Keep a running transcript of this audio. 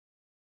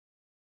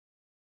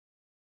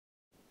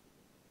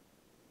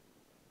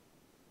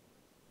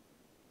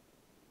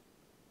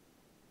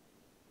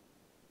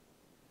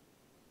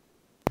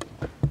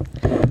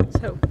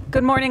So,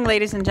 good morning,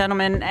 ladies and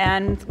gentlemen,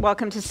 and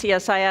welcome to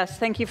CSIS.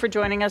 Thank you for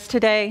joining us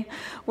today.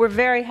 We're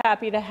very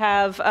happy to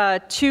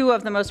have two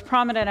of the most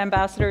prominent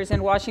ambassadors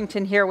in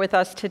Washington here with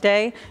us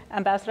today,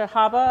 Ambassador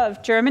Haber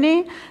of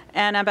Germany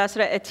and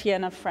Ambassador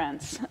Etienne of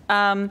France.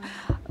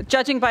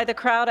 Judging by the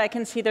crowd, I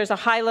can see there's a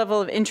high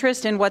level of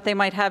interest in what they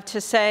might have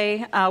to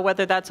say,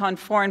 whether that's on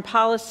foreign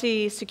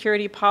policy,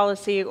 security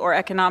policy, or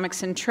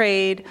economics and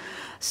trade.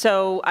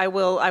 So I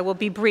will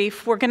be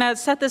brief. We're going to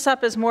set this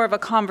up as more of a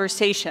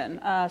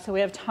conversation, so we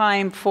have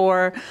time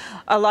for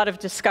a lot of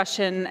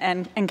discussion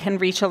and can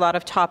reach a lot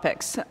of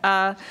topics.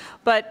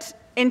 But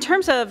in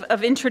terms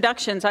of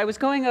introductions, I was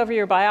going over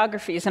your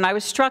biographies, and I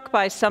was struck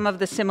by some of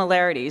the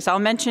similarities. I'll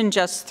mention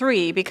just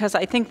three because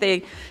I think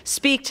they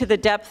speak to the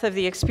depth of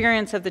the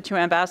experience of the two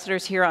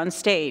ambassadors here on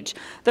stage.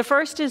 The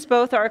first is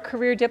both are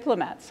career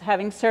diplomats,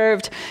 having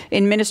served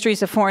in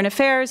ministries of foreign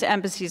affairs,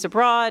 embassies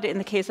abroad, in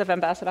the case of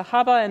Ambassador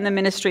Haber in the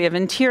Ministry of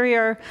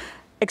Interior,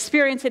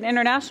 experience in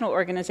international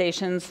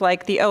organizations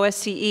like the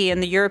OSCE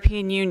and the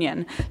European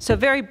Union. So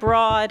very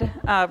broad,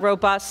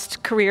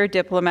 robust career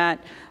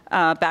diplomat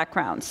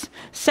backgrounds.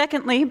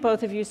 Secondly,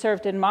 both of you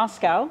served in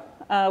Moscow,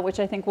 which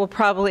I think will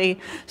probably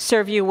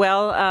serve you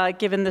well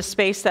given the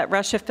space that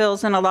Russia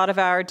fills in a lot of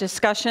our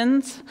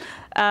discussions.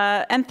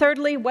 And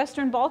thirdly,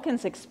 Western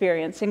Balkans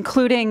experience,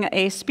 including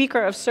a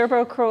speaker of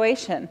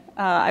Serbo-Croatian.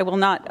 I will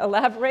not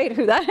elaborate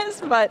who that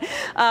is, but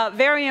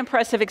very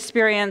impressive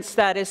experience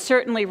that is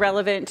certainly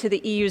relevant to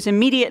the EU's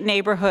immediate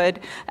neighborhood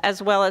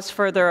as well as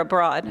further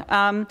abroad.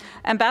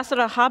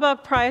 Ambassador Haber,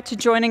 prior to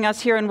joining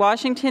us here in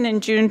Washington in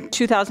June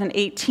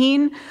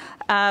 2018,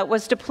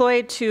 was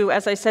deployed to,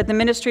 as I said, the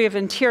Ministry of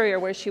Interior,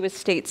 where she was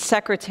State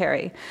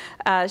Secretary.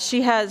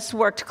 She has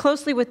worked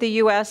closely with the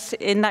U.S.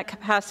 in that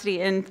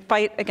capacity in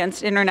fight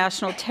against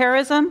international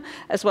terrorism,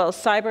 as well as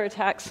cyber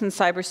attacks and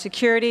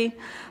cybersecurity.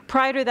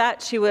 Prior to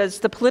that, she was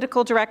the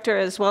political director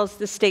as well as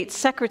the State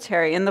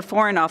Secretary in the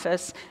Foreign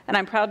Office, and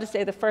I'm proud to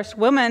say the first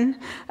woman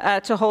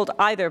to hold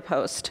either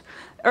post.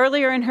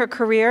 Earlier in her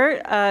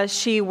career,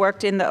 she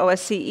worked in the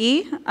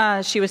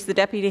OSCE. She was the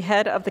deputy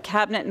head of the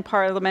Cabinet and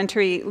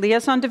Parliamentary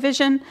Liaison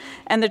Division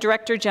and the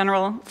Director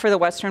General for the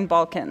Western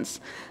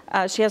Balkans.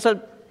 She has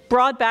a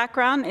broad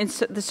background in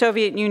the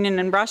Soviet Union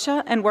and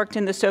Russia and worked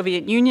in the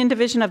Soviet Union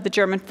division of the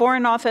German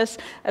Foreign Office,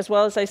 as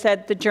well as I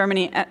said, the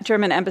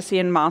German Embassy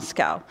in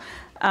Moscow.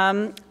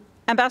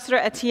 Ambassador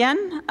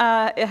Etienne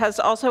has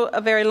also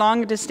a very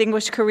long,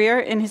 distinguished career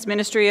in his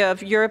Ministry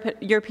of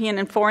European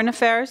and Foreign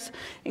Affairs,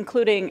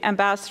 including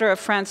Ambassador of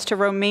France to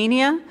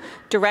Romania,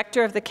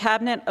 Director of the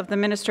Cabinet of the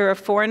Minister of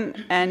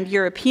Foreign and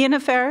European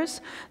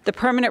Affairs, the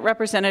Permanent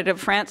Representative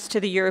of France to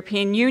the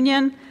European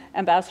Union,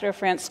 Ambassador of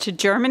France to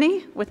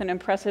Germany, with an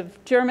impressive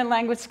German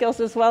language skills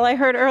as well, I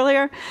heard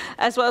earlier,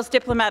 as well as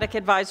diplomatic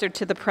advisor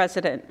to the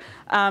President.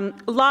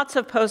 Lots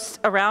of posts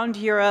around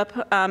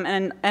Europe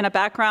and a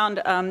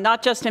background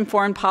not just in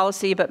foreign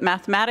policy, but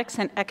mathematics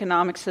and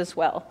economics as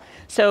well.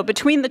 So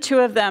between the two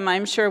of them,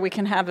 I'm sure we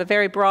can have a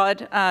very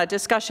broad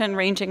discussion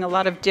ranging a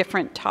lot of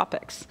different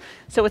topics.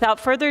 So without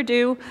further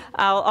ado,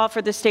 I'll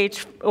offer the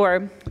stage,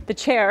 or the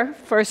chair,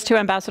 first to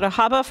Ambassador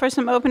Haber for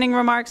some opening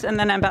remarks, and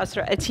then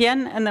Ambassador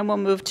Etienne, and then we'll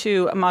move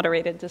to a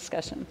moderated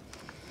discussion.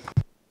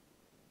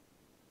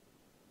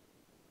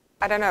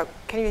 I don't know,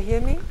 can you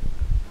hear me?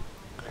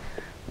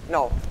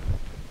 No.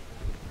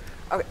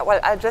 Okay, well,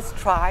 I'll just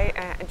try,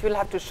 and you'll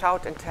have to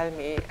shout and tell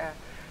me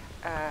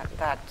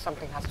that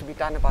something has to be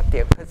done about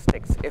the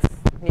acoustics if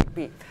need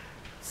be.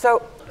 So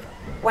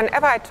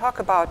whenever I talk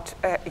about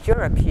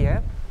Europe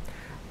here,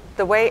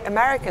 the way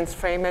Americans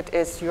frame it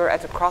is you're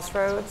at a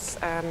crossroads.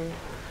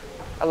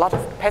 A lot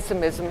of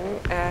pessimism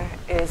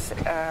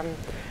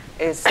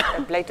is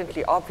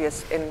blatantly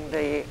obvious in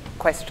the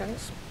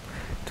questions,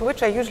 to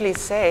which I usually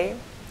say,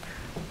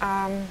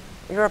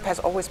 Europe has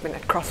always been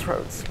at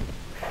crossroads.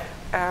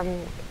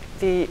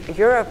 The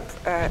Europe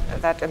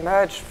that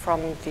emerged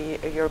from the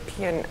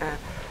European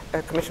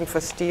Commission for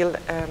Steel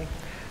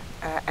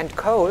and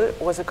Coal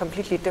was a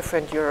completely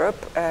different Europe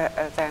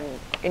than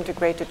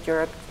integrated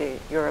Europe, the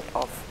Europe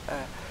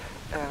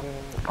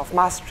of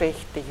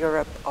Maastricht, the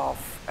Europe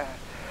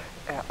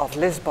of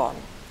Lisbon.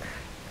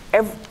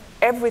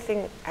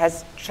 Everything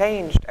has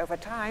changed over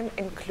time,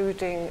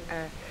 including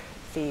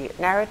the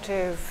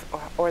narrative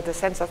or the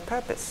sense of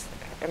purpose.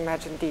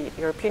 Imagine the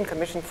European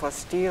Commission for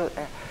Steel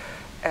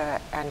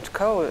and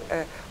Coal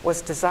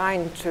was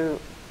designed to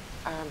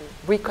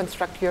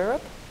reconstruct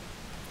Europe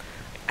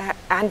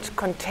and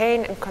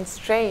contain and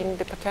constrain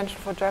the potential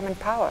for German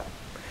power.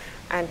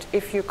 And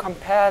if you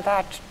compare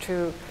that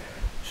to,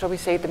 shall we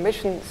say, the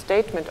mission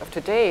statement of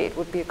today, it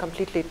would be a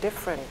completely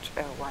different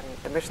one.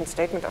 The mission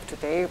statement of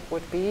today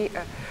would be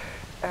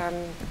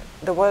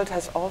the world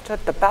has altered,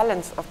 the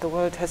balance of the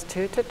world has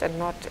tilted and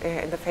not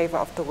in the favor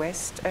of the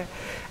West,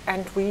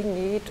 and we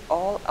need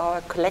all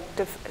our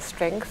collective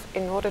strength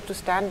in order to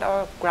stand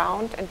our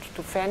ground and to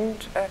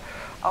defend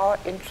our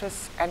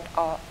interests and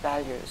our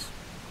values.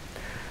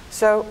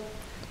 So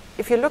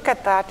if you look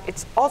at that,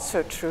 it's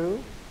also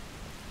true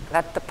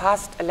that the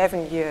past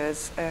 11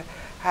 years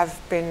have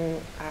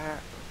been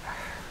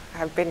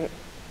have been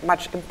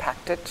much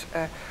impacted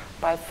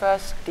by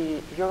first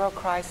the euro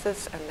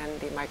crisis and then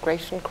the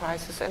migration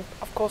crisis, and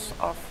of course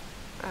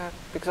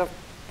because of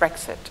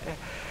Brexit,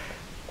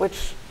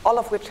 all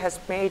of which has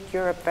made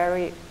Europe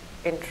very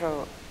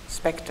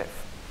introspective.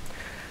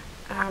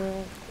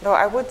 Though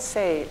I would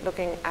say,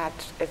 looking at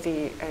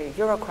the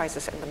euro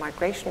crisis and the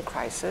migration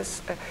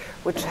crisis,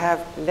 which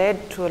have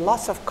led to a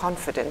loss of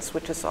confidence,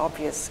 which is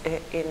obvious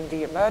in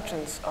the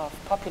emergence of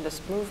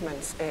populist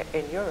movements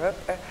in Europe,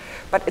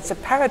 but it's a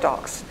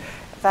paradox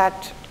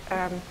that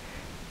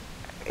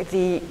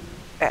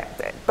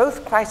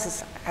both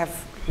crises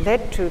have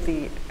led to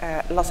the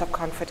loss of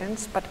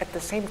confidence, but at the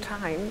same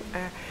time,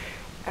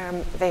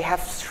 they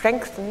have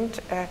strengthened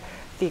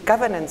the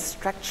governance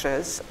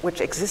structures which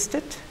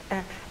existed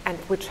and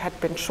which had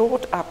been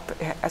shored up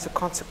as a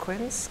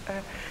consequence,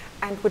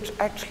 and which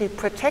actually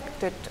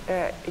protected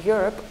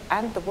Europe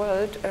and the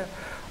world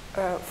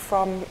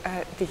from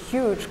the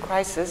huge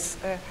crisis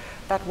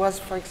that was,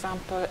 for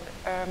example,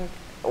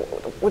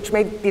 which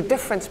made the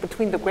difference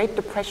between the Great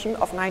Depression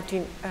of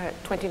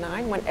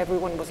 1929, when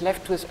everyone was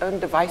left to his own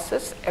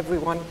devices,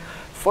 everyone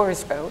for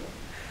his own,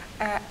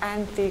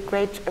 and the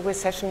Great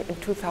Recession in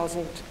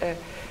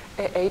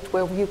 2008,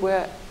 where we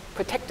were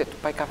protected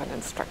by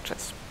governance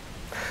structures.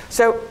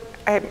 So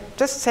I'm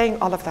just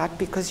saying all of that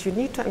because you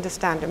need to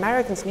understand,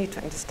 Americans need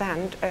to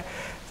understand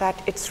that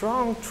it's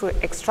wrong to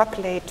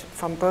extrapolate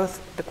from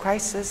both the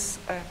crisis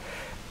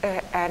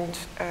and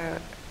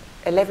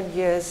 11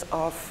 years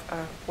of,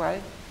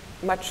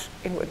 much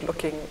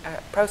inward-looking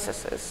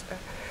processes.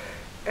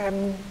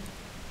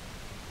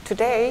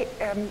 Today,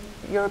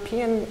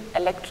 European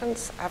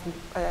elections have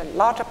a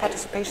larger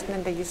participation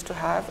than they used to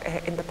have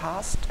in the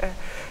past.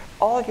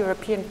 All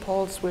European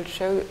polls will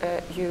show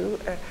you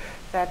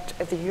that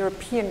the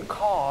European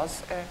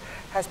cause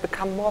has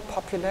become more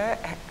popular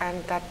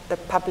and that the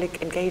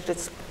public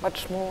engages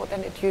much more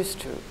than it used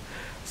to.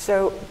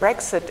 So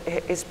Brexit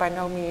is by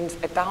no means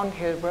a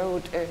downhill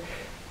road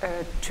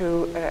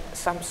to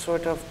some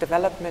sort of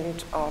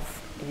development of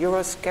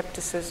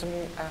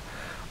Euroscepticism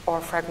or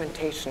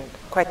fragmentation,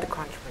 quite the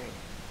contrary.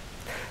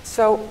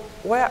 So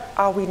where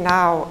are we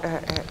now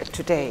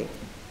today?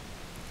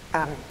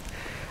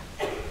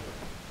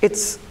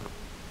 It's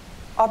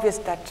obvious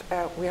that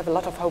we have a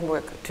lot of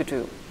homework to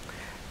do.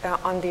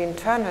 On the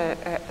internal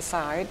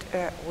side,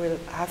 we'll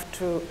have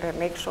to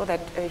make sure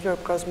that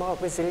Europe grows more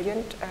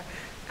resilient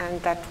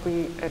and that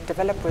we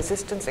develop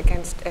resistance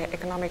against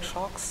economic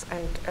shocks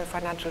and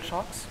financial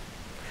shocks.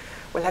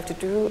 We'll have to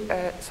do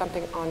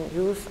something on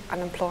youth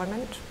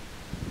unemployment,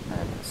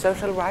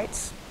 social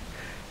rights,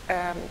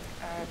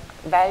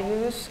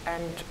 values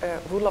and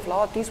rule of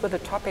law. These were the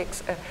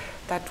topics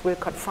that will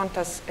confront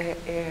us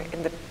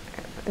in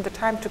the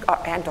time to,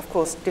 and of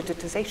course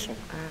digitization.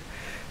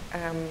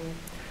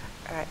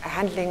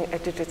 Handling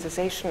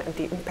digitization and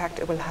the impact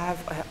it will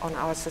have on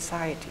our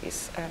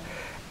societies.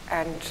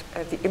 And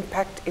the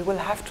impact it will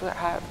have to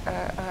have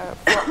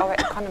for our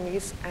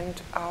economies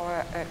and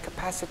our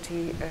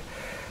capacity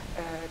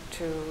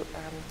to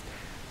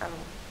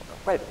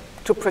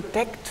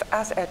protect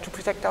us, to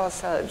protect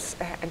ourselves,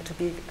 and to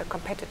be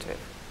competitive.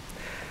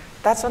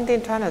 That's on the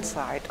internal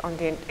side. On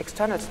the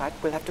external side,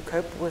 we'll have to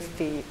cope with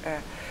the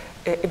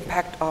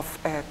impact of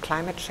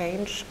climate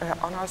change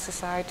on our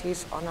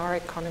societies, on our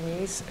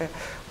economies.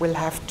 We'll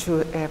have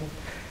to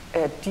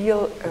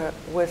deal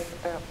with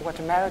what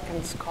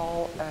Americans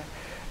call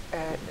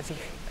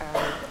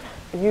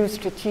the new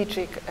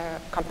strategic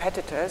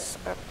competitors,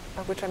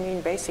 which I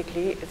mean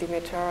basically the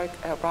meteoric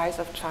rise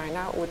of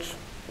China, which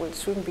will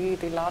soon be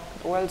the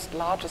world's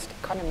largest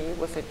economy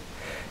with a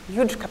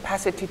huge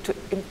capacity to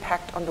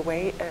impact on the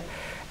way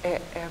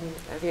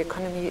the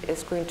economy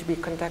is going to be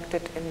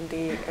conducted in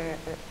the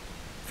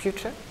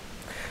future.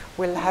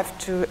 We'll have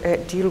to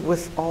deal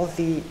with all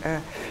the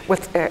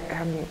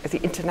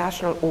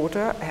international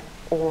order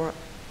or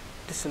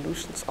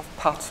dissolutions of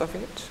parts of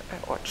it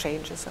or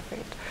changes of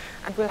it,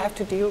 and we'll have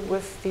to deal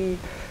with the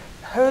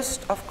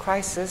host of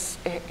crises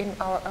in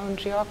our own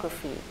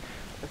geography,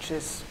 which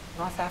is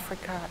North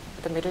Africa,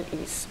 the Middle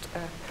East,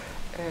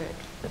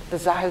 the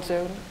Sahel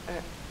zone,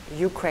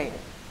 Ukraine.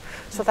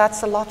 So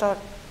that's a lot on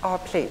our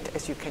plate,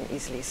 as you can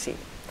easily see.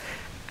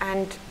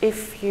 And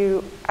if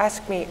you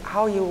ask me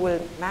how you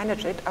will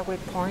manage it, I will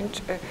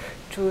point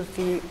to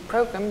the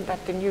program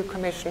that the new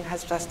Commission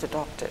has just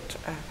adopted,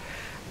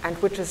 and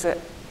which is a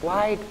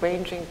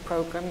wide-ranging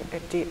program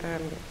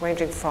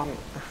ranging from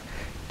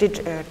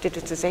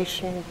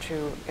digitization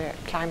to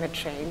climate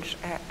change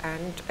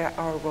and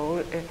our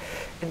role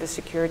in the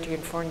security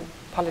and foreign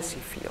policy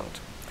field.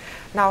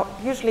 Now,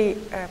 usually,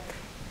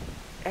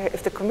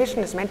 if the Commission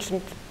is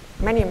mentioned,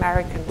 many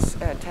Americans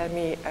tell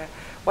me,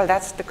 well,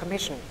 that's the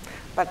Commission.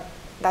 But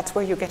that's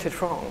where you get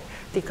it wrong.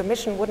 The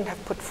Commission wouldn't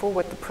have put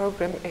forward the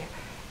program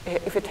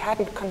if it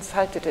hadn't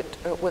consulted it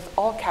with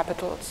all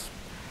capitals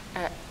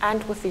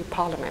and with the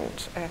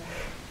Parliament.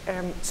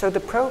 So the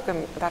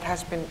program that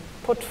has been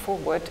put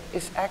forward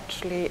is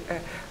actually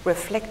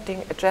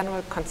reflecting a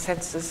general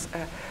consensus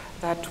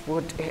that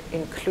would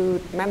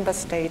include member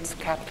states,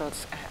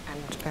 capitals,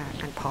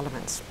 and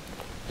parliaments.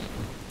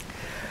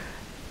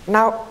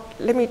 Now,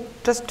 let me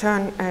just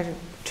turn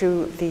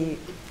to the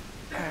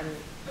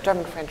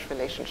German-French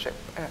relationship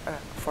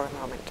for a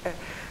moment.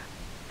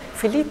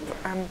 Philippe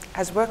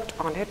has worked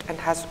on it and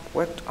has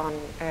worked on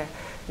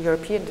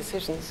European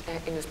decisions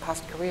in his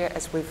past career,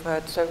 as we've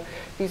heard. So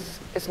this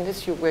is an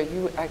issue where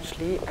you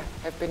actually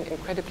have been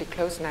incredibly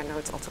close, and I know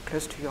it's also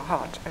close to your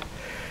heart.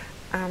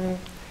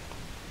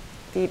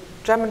 The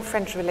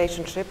German-French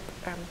relationship,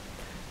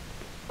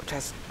 which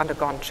has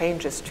undergone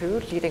changes too,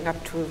 leading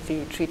up to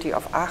the Treaty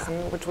of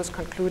Aachen, which was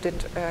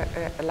concluded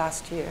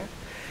last year,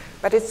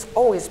 but it's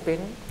always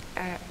been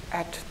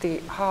at the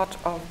heart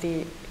of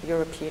the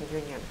European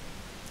Union.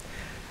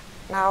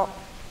 Now,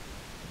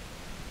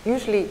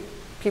 usually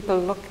people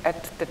look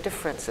at the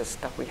differences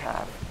that we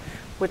have,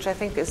 which I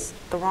think is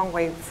the wrong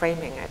way of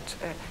framing it.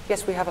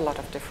 Yes, we have a lot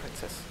of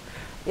differences.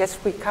 Yes,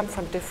 we come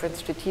from different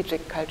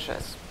strategic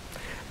cultures.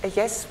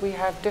 Yes, we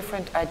have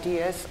different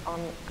ideas on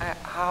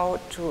how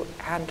to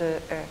handle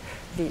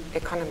the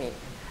economy.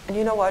 And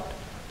you know what?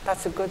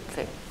 That's a good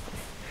thing.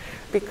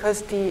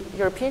 Because the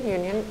European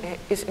Union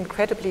is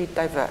incredibly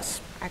diverse.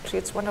 Actually,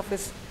 it's one of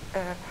its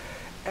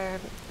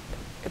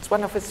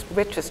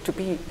riches to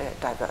be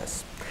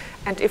diverse.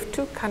 And if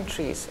two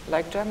countries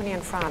like Germany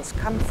and France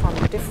come from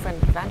different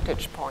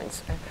vantage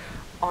points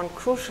on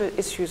crucial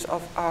issues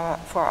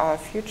for our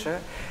future,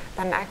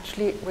 then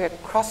actually we're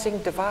crossing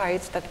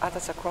divides that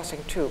others are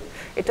crossing too.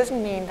 It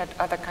doesn't mean that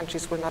other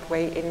countries will not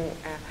weigh in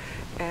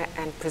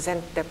and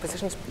present their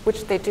positions,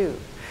 which they do.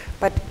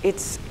 But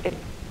it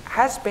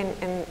has been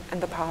in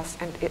the past,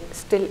 and it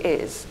still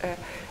is,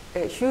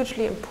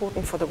 hugely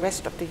important for the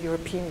rest of the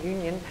European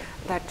Union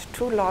that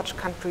two large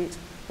countries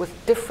with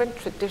different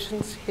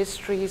traditions,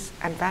 histories,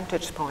 and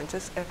vantage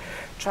points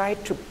try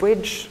to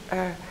bridge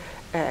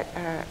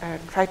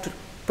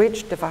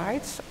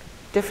divides,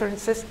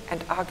 differences,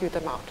 and argue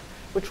them out,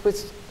 which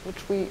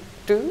we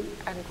do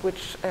and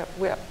which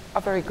we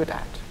are very good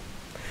at.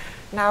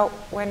 Now,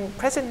 when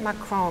President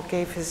Macron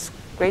gave his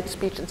great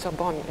speech in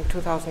Sorbonne in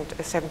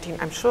 2017,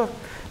 I'm sure,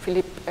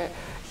 Philippe,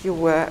 you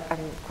were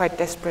quite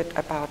desperate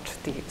about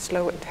the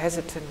slow and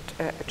hesitant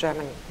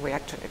German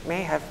reaction. It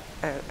may have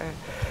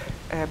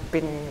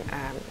been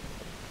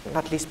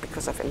not least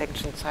because of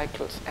election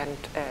cycles and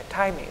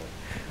timing.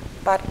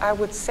 But I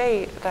would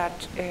say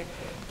that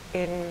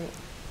in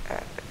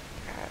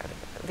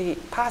the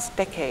past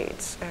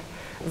decades,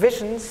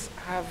 visions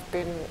have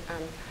been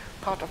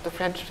part of the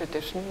French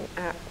tradition,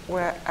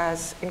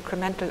 whereas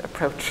incremental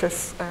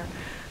approaches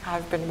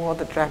have been more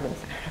the German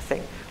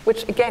thing,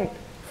 which again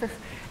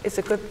is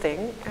a good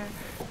thing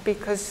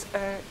because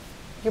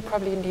you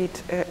probably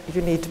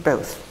need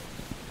both.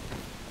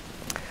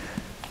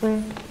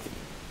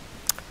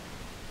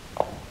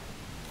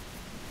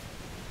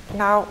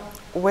 Now,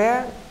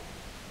 where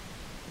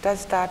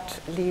does that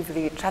leave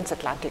the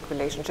transatlantic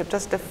relationship?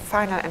 Just a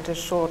final and a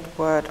short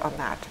word on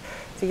that.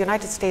 The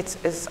United States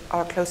is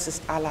our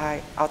closest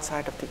ally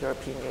outside of the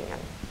European Union.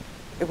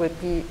 It will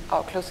be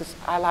our closest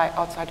ally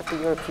outside of the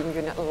European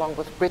Union, along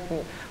with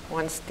Britain,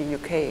 once the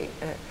UK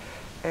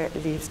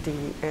leaves the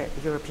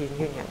European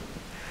Union.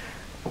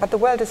 But the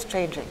world is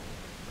changing.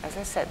 As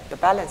I said, the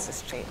balance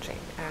is changing.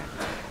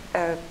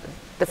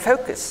 The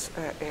focus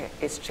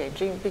is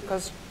changing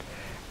because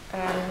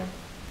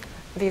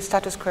the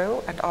status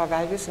quo and our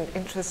values and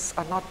interests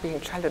are not being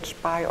challenged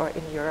by or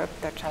in Europe,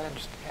 they're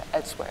challenged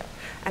elsewhere.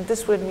 And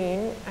this will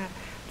mean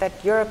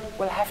that Europe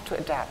will have to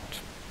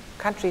adapt.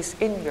 Countries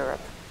in Europe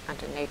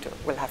and in NATO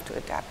will have to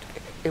adapt.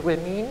 It will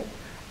mean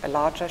a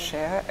larger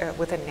share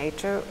within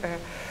NATO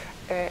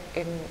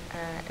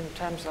in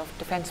terms of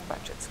defense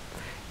budgets.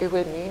 It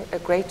will mean a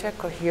greater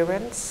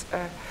coherence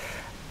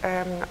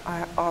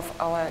of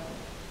our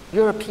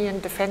European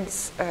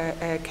defense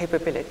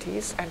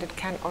capabilities, and it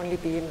can only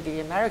be in the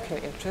American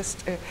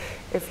interest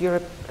if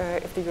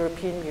the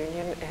European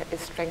Union is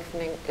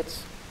strengthening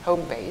its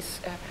home base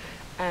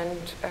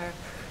and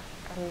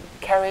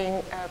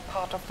carrying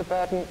part of the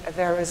burden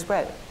there as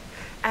well.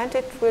 And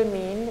it will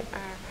mean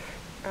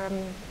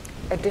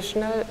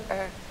additional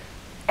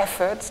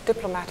efforts,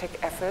 diplomatic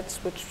efforts,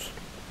 which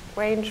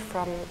range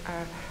from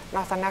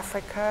Northern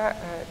Africa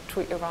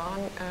to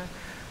Iran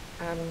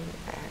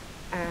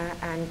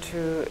and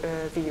to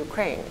the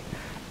Ukraine.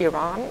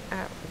 Iran,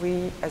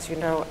 we, as you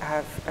know,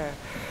 have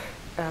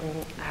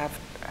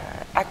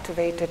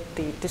activated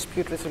the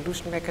dispute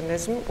resolution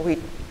mechanism.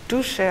 We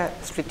do share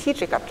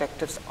strategic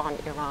objectives on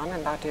Iran,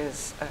 and that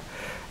is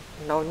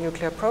no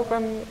nuclear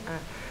program.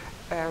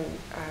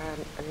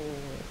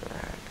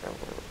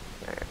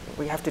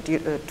 We have to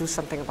do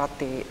something about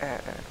the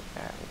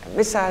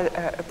missile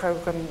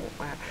program.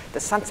 The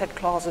sunset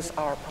clauses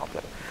are a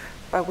problem.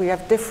 But we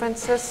have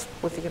differences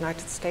with the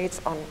United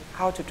States on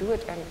how to do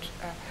it and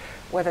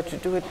whether to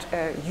do it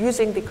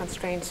using the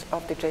constraints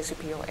of the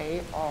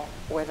JCPOA or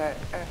whether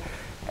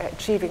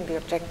achieving the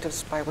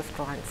objectives by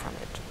withdrawing from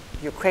it.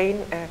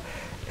 Ukraine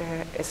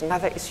is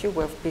another issue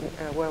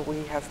where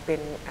we have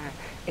been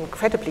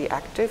incredibly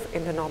active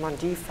in the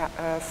Normandy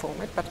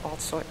format, but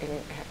also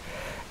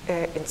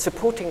in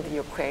supporting the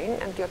Ukraine.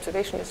 And the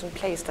observation is in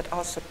place that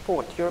our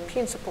support,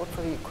 European support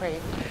for the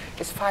Ukraine,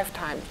 is 5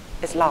 times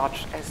as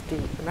large as the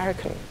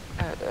American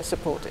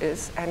support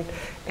is. And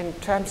in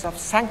terms of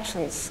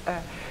sanctions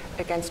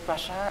against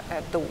Russia,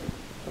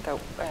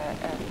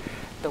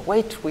 the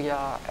weight we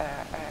are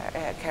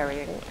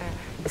carrying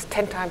is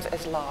 10 times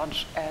as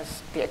large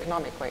as the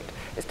economic weight,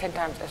 is 10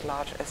 times as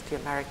large as the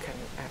American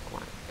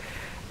one.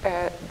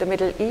 The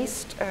Middle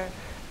East,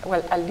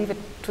 well, I'll leave it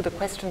to the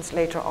questions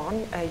later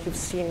on. You've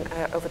seen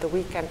over the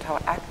weekend how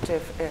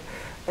active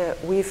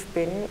we've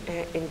been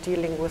in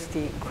dealing with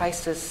the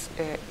crisis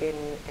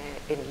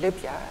in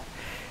Libya.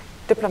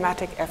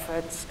 Diplomatic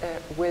efforts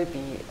will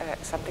be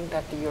something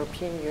that the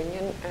European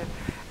Union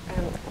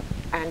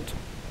and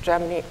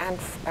Germany and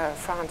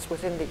France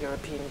within the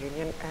European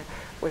Union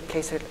will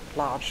place a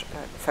large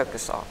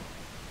focus on.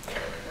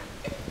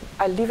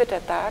 I'll leave it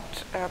at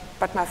that,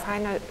 but my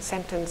final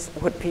sentence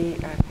would be,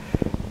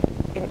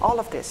 in all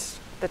of this,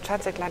 the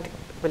transatlantic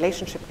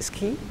relationship is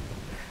key,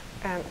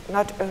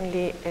 not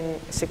only in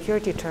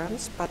security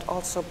terms, but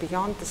also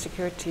beyond the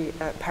security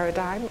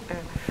paradigm,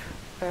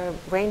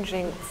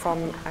 ranging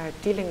from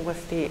dealing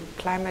with the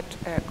climate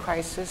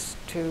crisis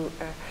to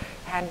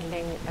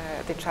handling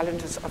the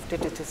challenges of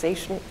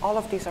digitization. All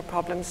of these are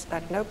problems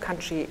that no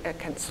country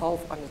can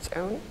solve on its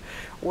own,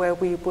 where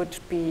we would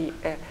be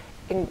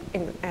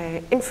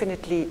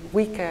infinitely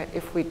weaker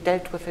if we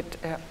dealt with it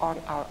on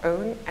our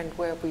own, and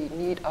where we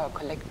need our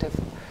collective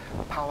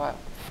power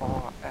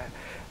for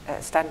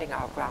standing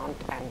our ground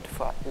and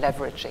for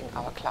leveraging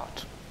our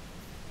clout.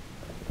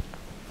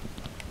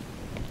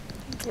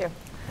 Thank you.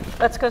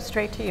 Let's go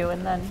straight to you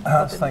and then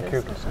thank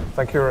you.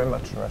 Thank you very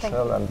much,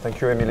 Rachel, and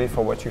thank you, Emily,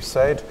 for what you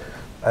said.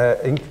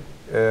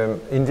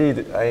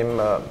 Indeed, I'm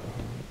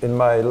in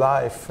my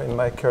life, in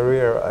my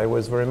career, I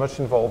was very much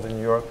involved in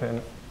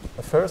European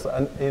affairs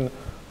and in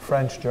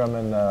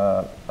French-German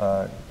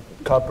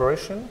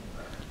cooperation.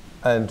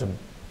 And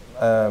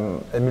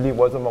Emily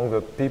was among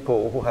the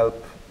people who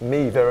helped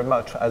me very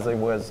much as I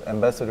was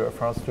ambassador of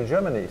France to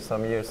Germany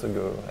some years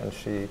ago. And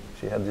she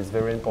had these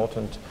very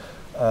important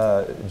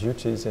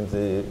duties in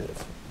the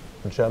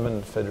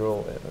German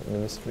Federal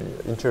Ministry,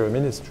 Interior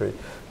Ministry.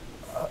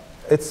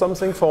 It's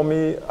something for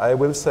me, I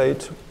will say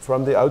it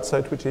from the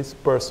outside, which is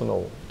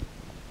personal.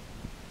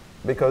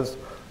 Because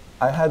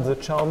I had the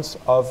chance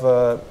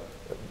of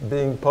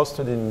being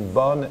posted in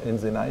Bonn in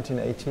the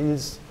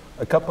 1980s,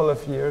 a couple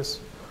of years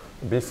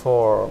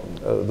before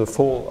the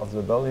fall of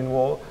the Berlin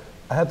Wall.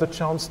 I had the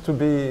chance to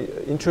be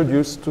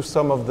introduced to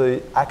some of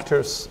the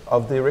actors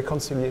of the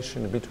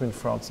reconciliation between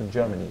France and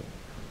Germany.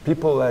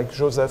 People like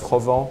Joseph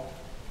Rovan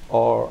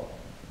or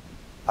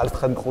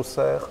Alfred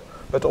Grosser,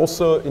 but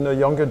also in a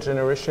younger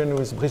generation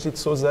with Brigitte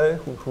Sauzet,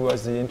 who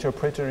was the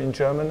interpreter in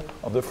German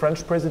of the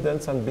French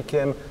presidents and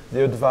became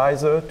the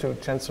advisor to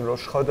Chancellor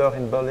Schröder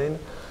in Berlin.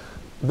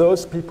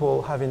 Those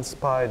people have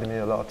inspired me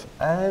a lot.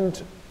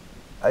 And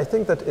I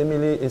think that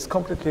Emily is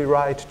completely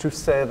right to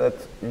say that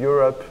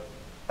Europe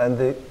and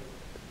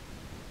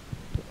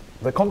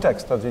the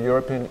context of the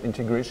European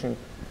integration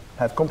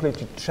have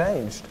completely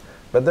changed.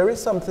 But there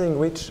is something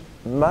which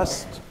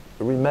must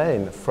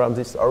remain from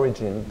this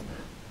origin.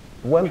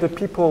 When the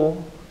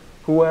people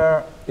who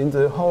are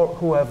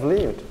who have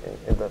lived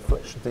in the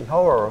flesh, the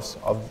horrors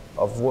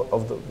of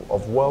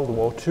World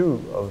War II,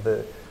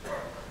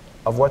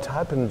 of what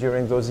happened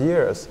during those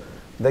years,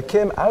 they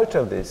came out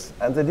of this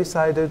and they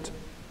decided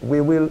we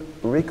will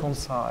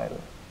reconcile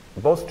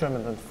both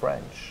German and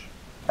French,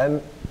 and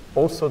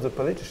also the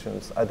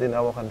politicians,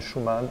 Adenauer and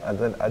Schuman, and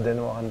then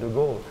Adenauer and de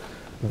Gaulle.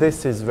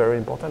 This is very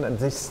important, and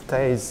this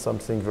stays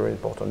something very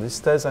important. This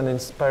stays an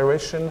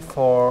inspiration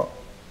for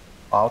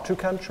our two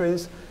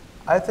countries.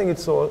 I think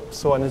it's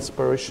also an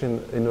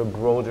inspiration in a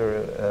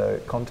broader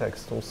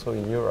context, also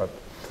in Europe.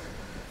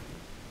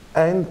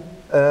 And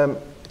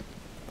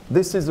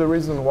this is the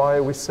reason why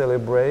we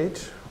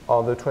celebrate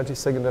on the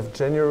 22nd of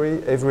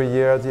January every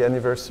year the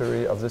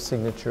anniversary of the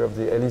signature of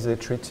the Élysée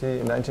Treaty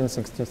in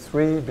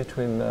 1963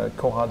 between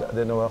Konrad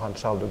Adenauer and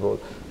Charles de Gaulle.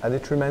 And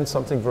it remains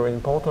something very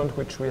important,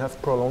 which we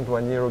have prolonged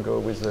 1 year ago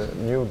with the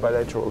new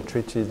bilateral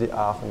treaty, the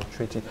Aachen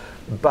Treaty.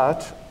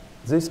 But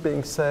this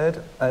being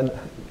said, and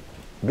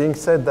being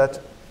said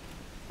that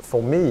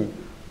for me,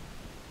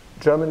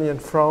 Germany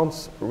and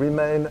France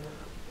remain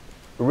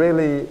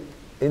really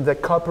in their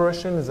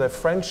cooperation, in their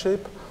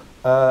friendship,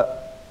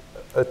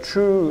 a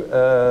true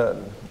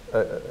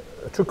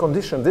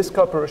condition. This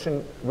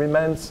cooperation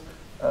remains,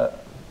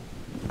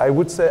 I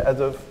would say,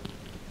 as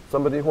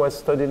somebody who has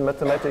studied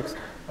mathematics,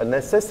 a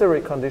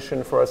necessary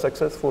condition for a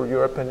successful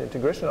European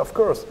integration, of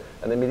course.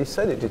 And Emily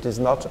said it, it is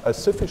not a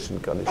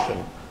sufficient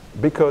condition,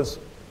 because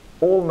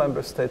all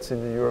member states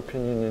in the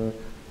European Union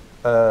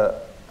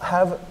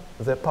have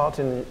their part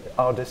in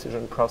our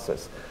decision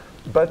process.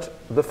 But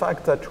the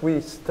fact that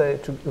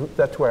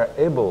that we're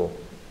able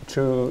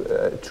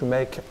to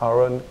make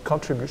our own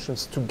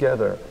contributions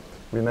together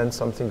remains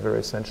something very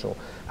essential.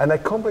 And I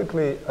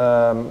completely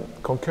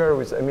concur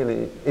with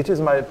Emily. It is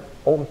my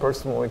own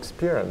personal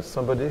experience,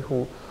 somebody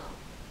who,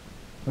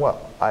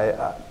 well,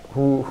 I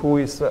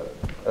feel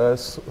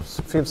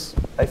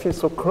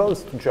so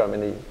close to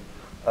Germany.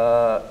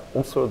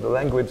 Also the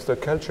language, the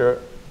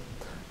culture.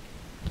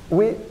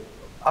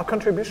 Our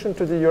contribution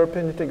to the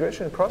European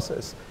integration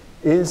process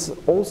is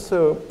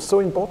also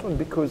so important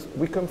because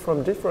we come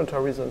from different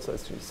horizons,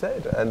 as you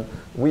said, and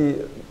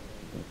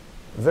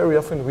very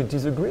often we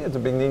disagree at the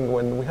beginning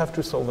when we have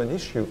to solve an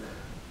issue.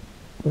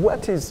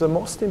 What is the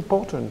most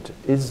important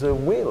is the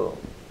will,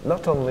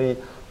 not only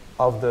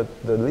of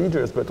the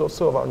leaders, but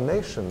also of our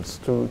nations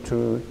to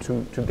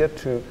get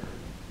to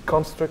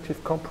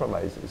constructive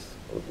compromises.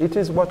 It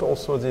is what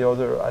also the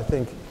other, I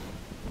think,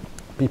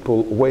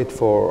 people wait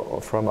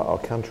for from our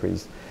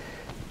countries.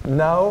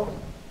 Now,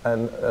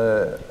 and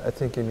I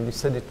think Emily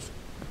said it,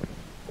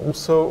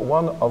 also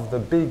one of the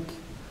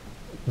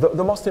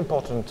most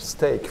important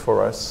stake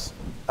for us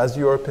as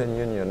European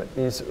Union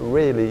is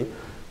really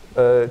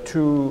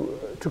to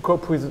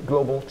cope with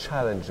global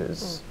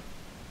challenges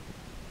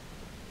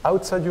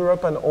outside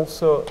Europe and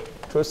also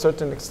to a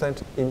certain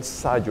extent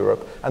inside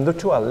Europe. And the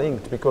two are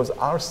linked because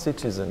our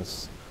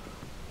citizens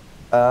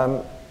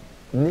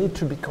need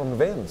to be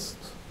convinced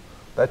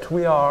that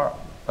we are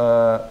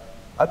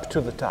up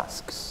to the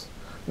tasks,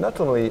 not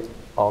only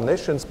our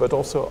nations, but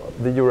also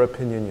the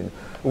European Union.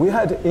 We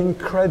had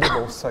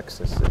incredible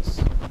successes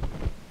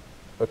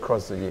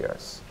across the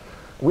years.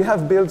 We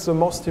have built the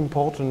most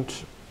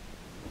important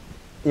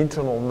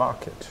internal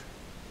market,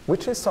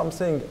 which is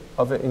something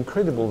of an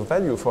incredible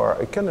value for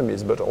our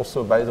economies, but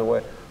also, by the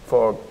way,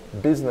 for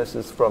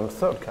businesses from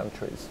third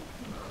countries.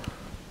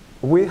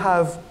 We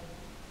have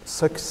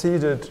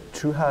succeeded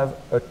to have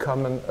a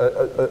common,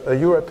 a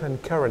European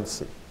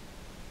currency.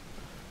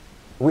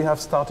 We have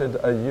started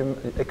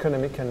an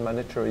economic and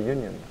monetary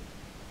union.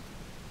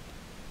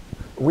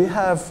 We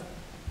have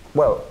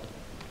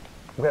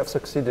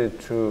succeeded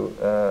to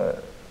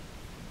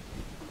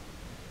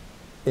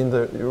in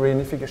the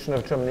reunification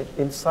of Germany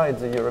inside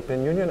the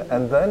European Union,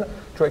 and then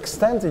to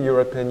extend the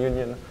European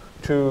Union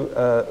to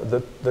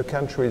the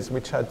countries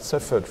which had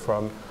suffered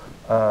from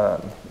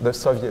the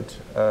Soviet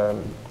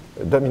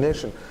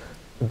domination.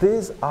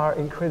 These are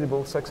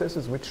incredible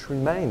successes which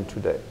remain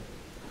today.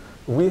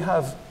 We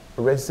have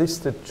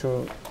resisted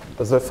to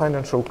the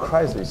financial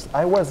crisis.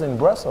 I was in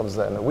Brussels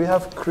then. We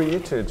have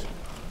created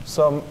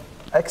some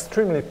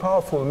extremely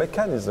powerful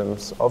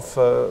mechanisms of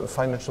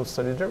financial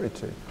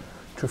solidarity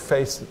to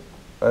face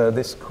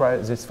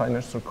this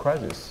financial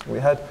crisis.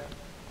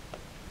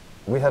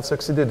 We have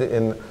succeeded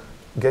in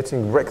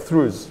getting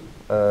breakthroughs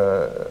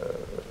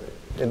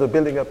in the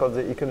building up of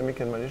the economic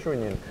and monetary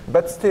union.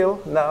 But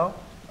still now,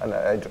 and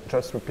I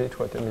just repeat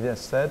what Emilia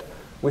said,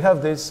 we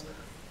have this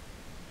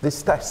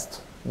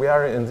test. We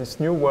are in this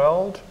new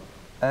world,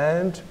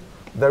 and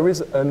there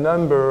is a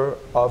number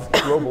of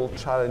global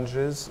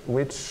challenges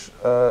which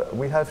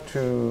we have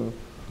to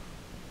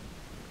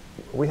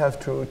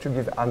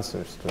give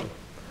answers to.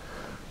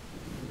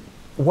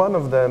 One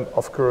of them,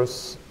 of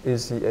course,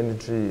 is the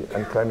energy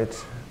and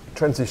climate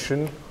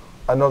transition.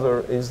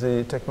 Another is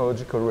the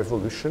technological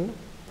revolution.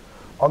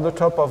 On the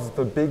top of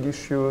the big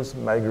issues,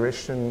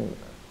 migration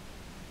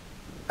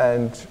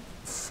and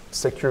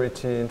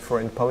security and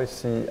foreign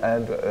policy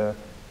and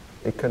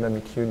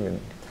economic union.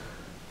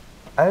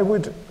 I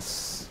would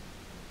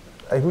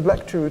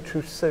like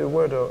to say a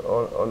word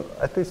on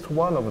at least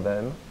one of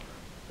them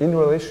in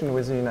relation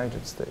with the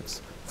United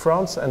States.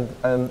 France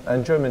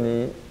and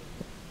Germany,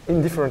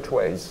 in different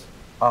ways,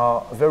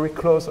 are very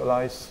close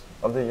allies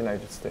of the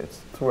United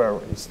States through our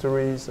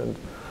histories, and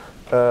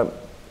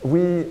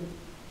we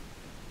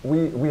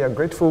are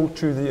grateful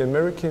to the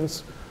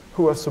Americans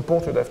who have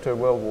supported after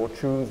World War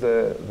II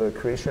the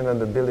creation and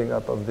the building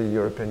up of the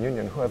European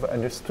Union, who have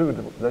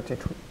understood that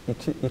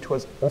it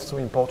was also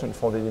important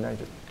for the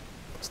United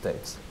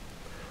States.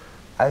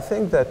 I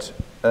think that,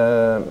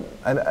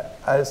 and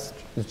as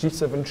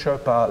G7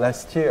 Sherpa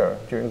last year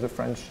during the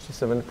French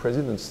G7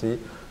 presidency,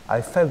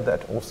 I felt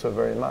that also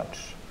very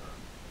much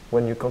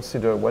when you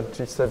consider what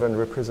G7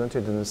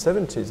 represented in the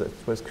 70s, that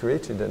it was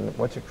created, and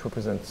what it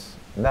represents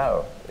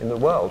now in the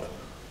world.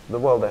 The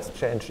world has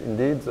changed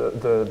indeed.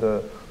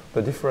 The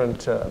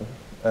different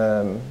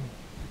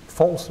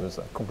forces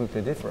are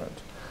completely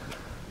different.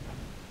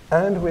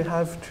 And we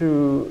have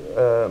to,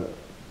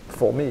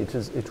 for me,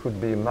 it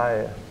would be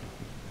my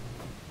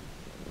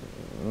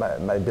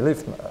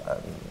belief,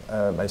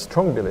 my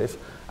strong belief.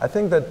 I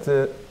think that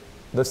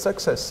the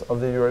success of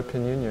the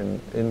European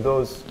Union in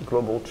those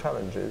global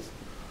challenges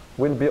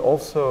will be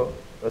also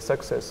a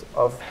success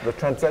of the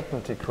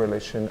transatlantic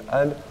relation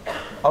and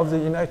of the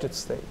United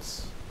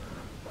States,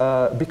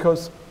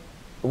 because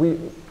we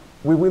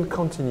will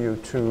continue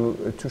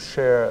to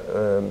share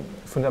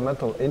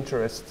fundamental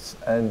interests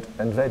and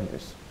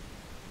values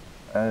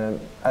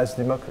as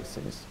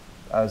democracies,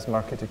 as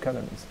market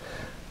economies.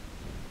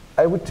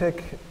 I would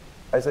take,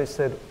 as I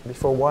said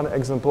before, one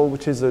example,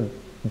 which is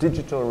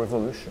digital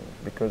revolution,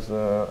 because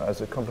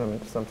as a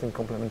complement, something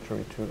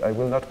complementary to, I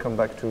will not come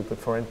back to the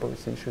foreign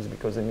policy issues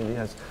because Emily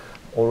has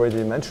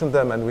already mentioned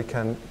them and we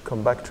can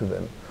come back to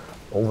them.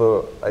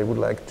 Although I would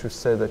like to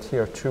say that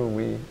here too,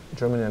 we,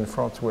 Germany and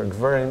France, work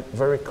very,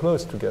 very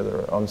close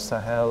together on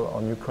Sahel,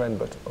 on Ukraine,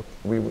 but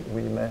we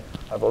may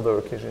have other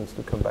occasions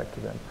to come back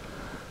to them.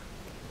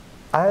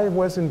 I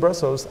was in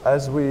Brussels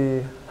as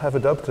we have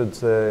adopted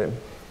the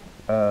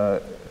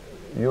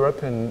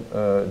European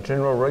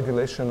General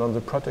Regulation on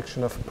the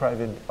Protection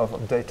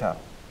of Data,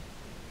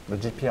 the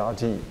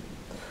GPRD.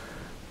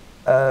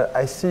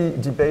 I see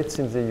debates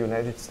in the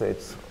United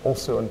States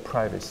also on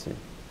privacy.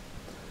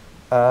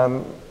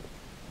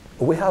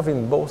 We have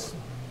on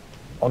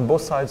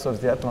both sides of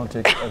the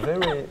Atlantic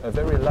a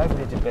very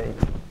lively debate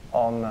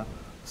on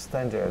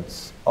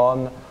standards,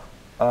 on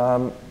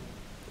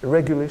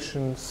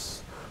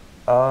regulations,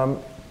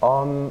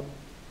 on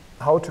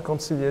how to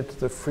conciliate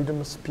the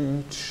freedom of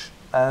speech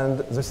and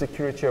the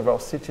security of our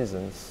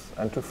citizens,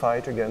 and to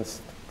fight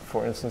against,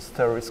 for instance,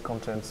 terrorist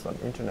contents on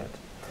internet.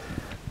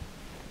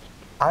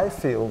 I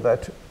feel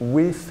that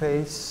we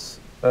face,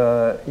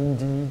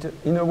 indeed,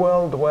 in a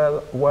world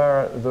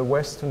where the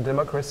Western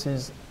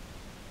democracies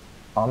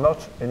are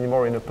not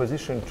anymore in a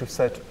position to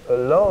set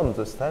alone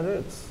the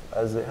standards,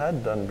 as they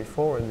had done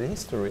before in the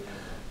history,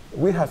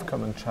 we have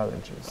common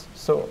challenges.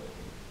 So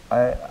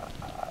I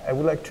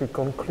would like to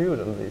conclude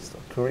on this,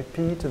 to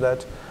repeat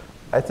that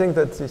I think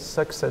that the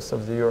success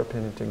of the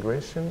European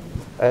integration,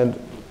 and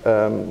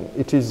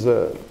it is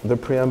the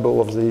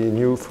preamble of the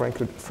new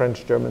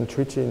French-German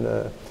treaty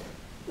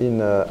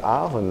in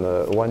Aachen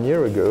 1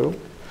 year ago,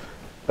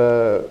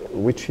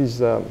 which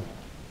is a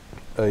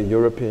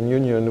European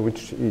Union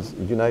which is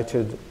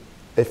united,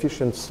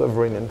 efficient,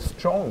 sovereign, and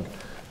strong.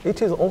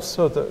 It is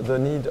also the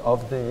need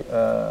of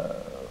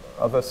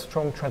a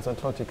strong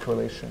transatlantic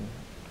relation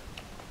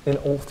in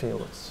all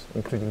fields,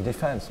 including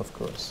defense, of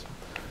course.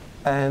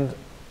 And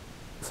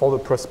for the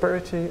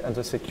prosperity and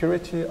the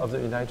security of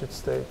the United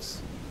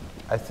States,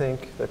 I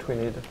think that we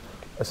need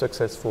a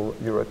successful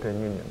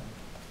European Union.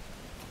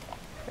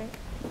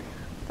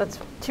 That's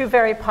two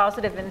very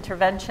positive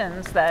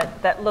interventions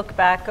that look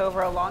back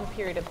over a long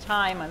period of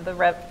time on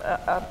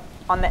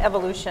the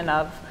evolution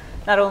of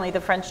not only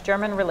the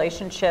French-German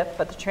relationship,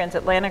 but the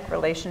transatlantic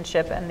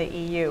relationship and the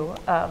EU.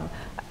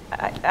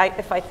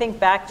 If I think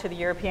back to the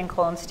European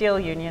Coal and Steel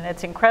Union,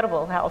 it's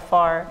incredible how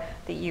far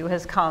the EU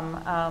has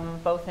come,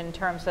 both in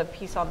terms of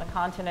peace on the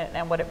continent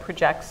and what it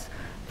projects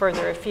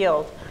further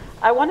afield.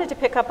 I wanted to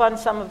pick up on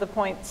some of the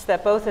points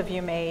that both of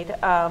you made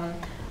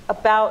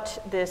about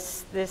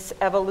this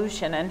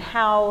evolution and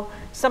how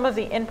some of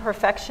the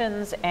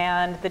imperfections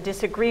and the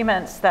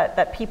disagreements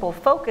that people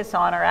focus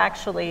on are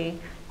actually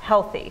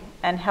healthy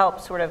and help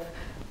sort of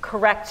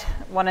correct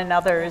one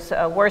another's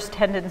worst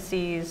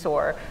tendencies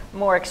or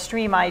more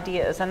extreme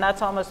ideas. And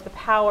that's almost the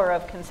power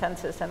of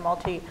consensus and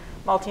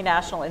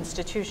multinational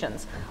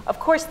institutions. Of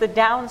course, the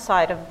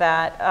downside of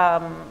that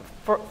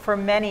for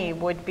many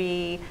would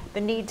be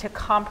the need to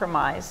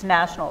compromise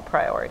national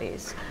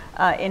priorities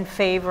in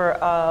favor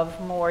of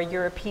more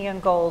European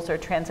goals or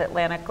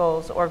transatlantic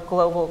goals or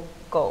global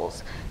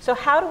goals. So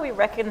how do we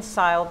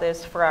reconcile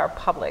this for our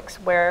publics,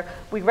 where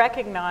we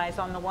recognize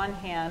on the one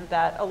hand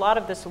that a lot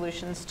of the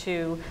solutions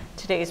to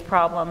today's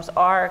problems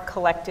are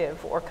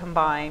collective or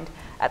combined.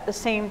 At the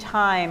same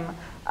time,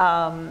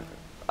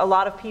 a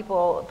lot of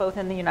people, both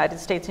in the United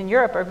States and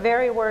Europe, are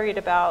very worried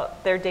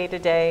about their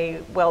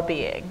day-to-day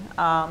well-being,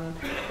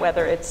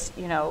 whether it's,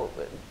 you know,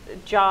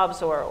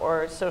 jobs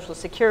or social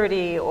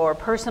security or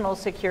personal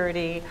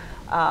security,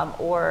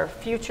 or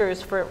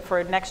futures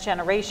for next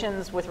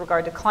generations with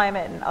regard to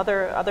climate and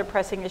other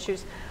pressing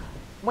issues.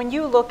 When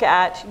you look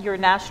at your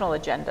national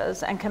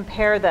agendas and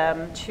compare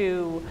them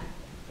to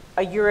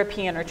a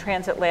European or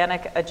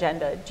transatlantic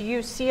agenda, do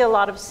you see a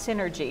lot of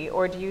synergy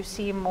or do you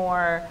see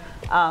more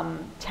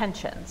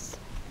tensions?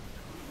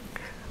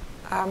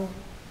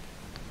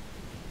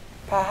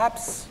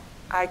 Perhaps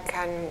I'll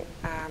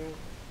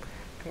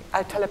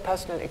tell a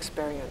personal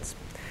experience.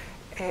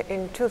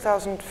 In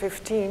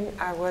 2015,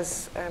 I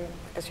was,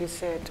 as you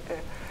said,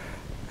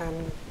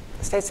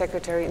 State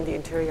Secretary in the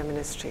Interior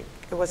Ministry.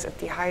 It was at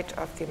the height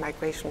of the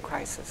migration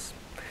crisis.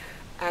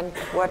 And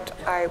what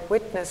I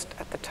witnessed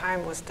at the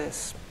time was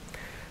this,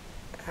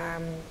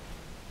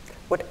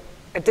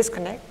 a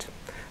disconnect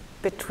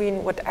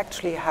between what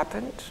actually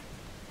happened,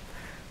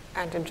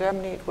 and in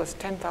Germany it was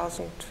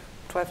 10,000,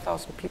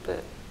 12,000 people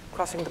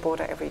crossing the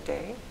border every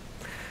day,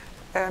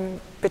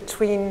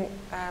 between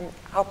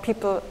how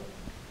people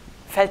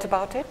felt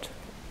about it,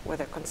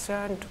 whether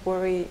concerned,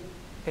 worried,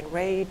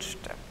 enraged,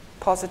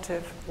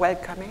 positive,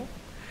 welcoming,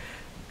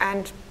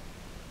 and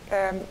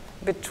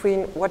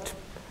between what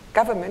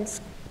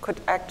governments could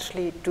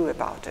actually do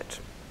about it.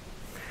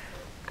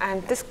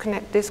 And this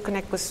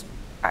disconnect was,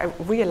 I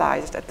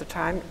realized at the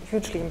time,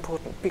 hugely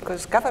important,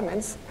 because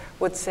governments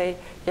would say,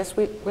 yes,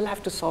 we'll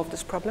have to solve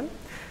this problem,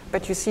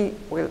 but you see,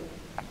 we'll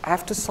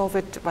have to solve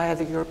it via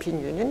the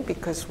European Union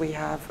because we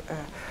have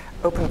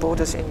open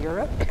borders in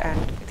Europe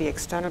and the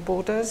external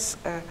borders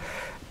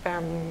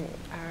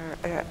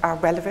are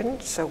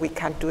relevant, so we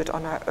can't do it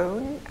on our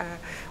own.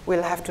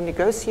 We'll have to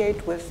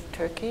negotiate with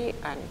Turkey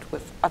and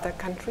with other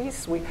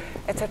countries,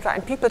 etc.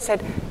 And people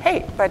said,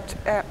 hey, but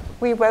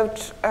we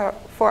vote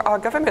for our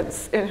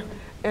governments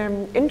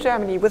in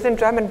Germany, within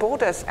German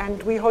borders,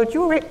 and we hold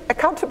you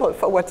accountable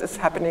for what is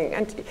happening.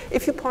 And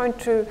if you point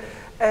to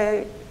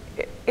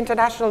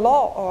international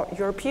law or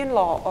European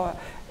law or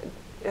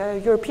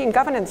European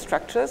governance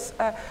structures,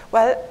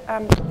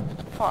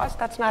 for us,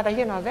 that's neither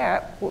here nor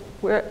there.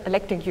 We're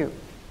electing you.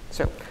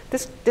 So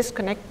this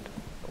disconnect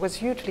was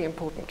hugely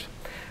important.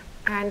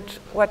 And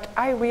what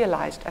I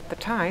realized at the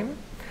time,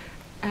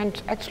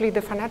 and actually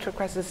the financial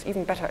crisis is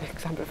even better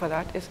example for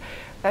that, is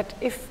that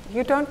if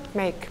you don't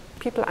make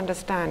people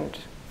understand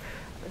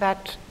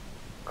that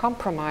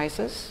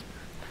compromises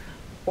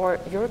or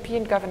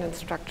European governance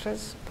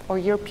structures or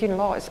European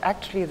law is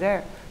actually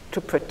there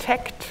to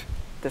protect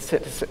the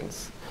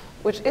citizens,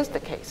 which is the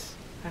case,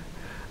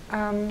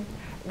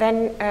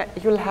 then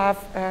you'll have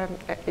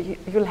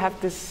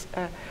this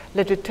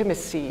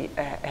legitimacy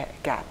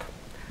gap.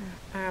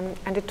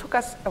 And it took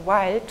us a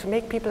while to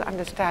make people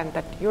understand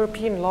that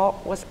European law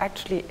was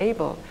actually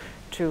able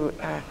to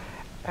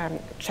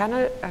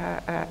channel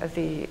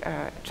the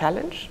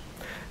challenge,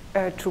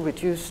 to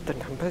reduce the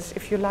numbers,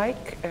 if you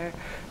like,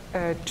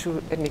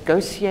 to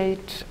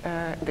negotiate,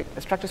 the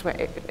structures were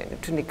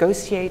to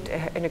negotiate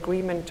an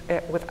agreement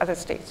with other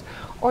states.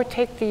 Or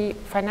take the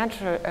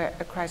financial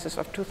crisis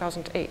of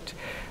 2008.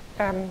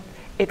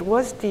 It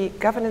was the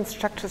governance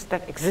structures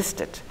that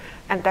existed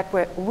and that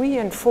were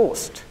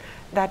reinforced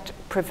that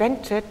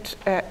prevented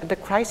the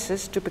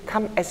crisis to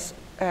become as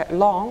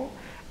long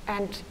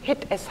and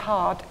hit as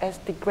hard as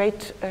the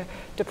Great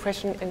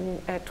Depression in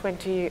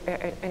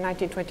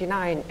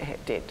 1929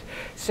 did.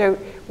 So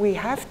we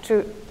have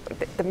to,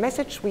 the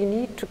message we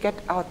need to get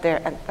out there,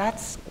 and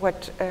that's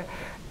what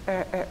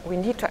we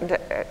need to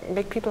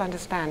make people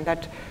understand,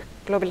 that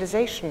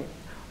globalization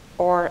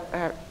or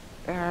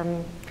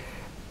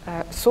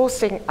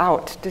sourcing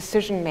out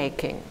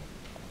decision-making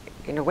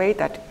in a way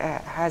that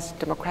has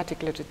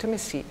democratic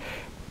legitimacy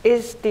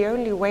is the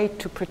only way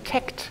to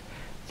protect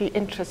the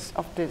interests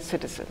of the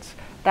citizens.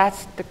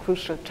 That's the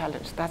crucial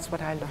challenge. That's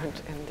what I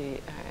learned in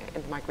the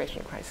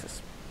migration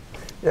crisis.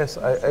 Yes,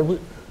 I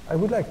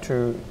would like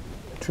to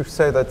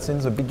say that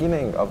since the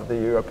beginning of the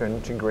European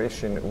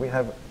integration, we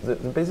have the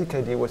basic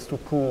idea was to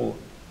pool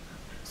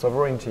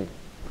sovereignty.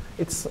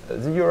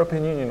 The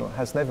European Union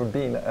has never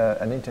been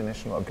an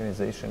international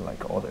organization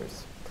like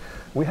others.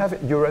 We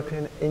have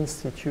European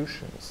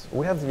institutions.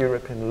 We have the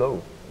European law.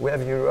 We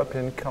have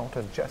European Court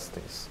of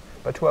Justice.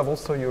 But we have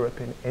also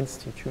European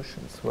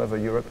institutions. We have a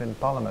European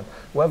Parliament.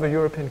 We have a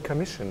European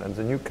Commission, and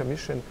the new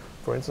Commission,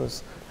 for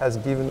instance, has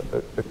given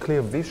a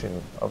clear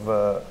vision of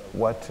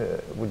what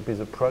would be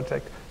the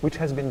project, which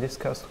has been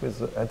discussed with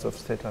the heads of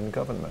state and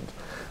government.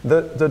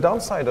 The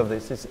downside of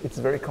this is it's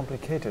very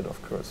complicated, of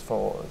course,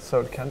 for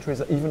third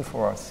countries, even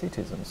for our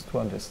citizens to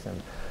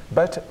understand.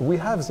 But we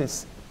have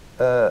this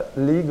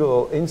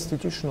legal,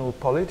 institutional,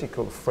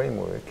 political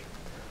framework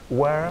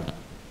where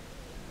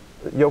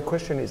your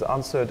question is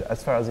answered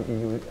as far as the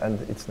EU and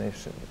its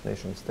nation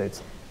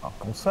states are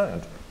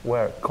concerned,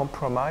 where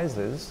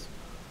compromises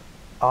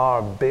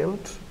are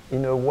built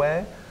in a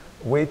way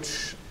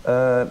which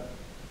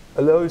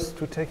allows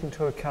to take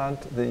into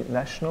account the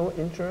national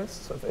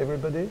interests of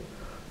everybody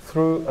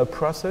through a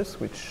process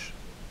which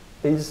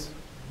is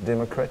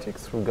democratic,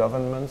 through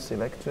governments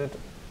elected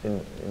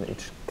in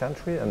each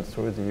country and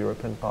through the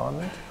European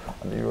Parliament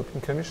and the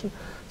European Commission.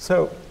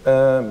 So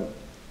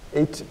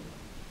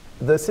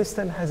the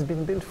system has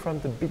been built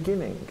from the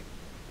beginning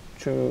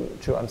to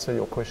answer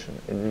your question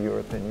in the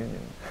European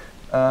Union.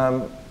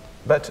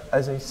 But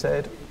as I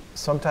said,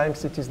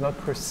 sometimes it is not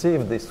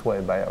perceived this way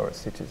by our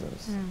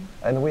citizens.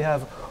 And we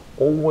have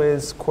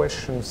always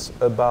questions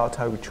about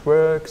how it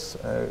works,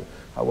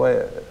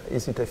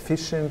 is it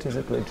efficient, is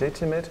it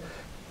legitimate?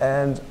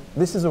 And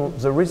this is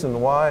the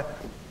reason why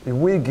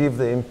we give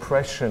the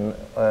impression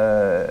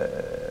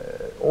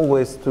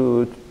always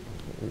to,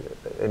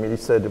 Emily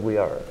said we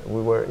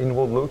were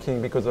inward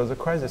looking because of the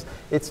crisis.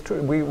 It's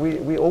true,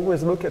 we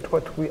always look at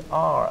what we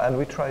are and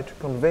we try to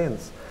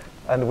convince.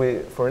 And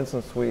for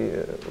instance,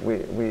 we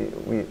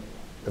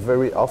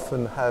very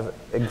often have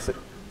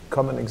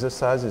common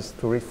exercises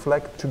to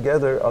reflect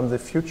together on the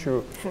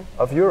future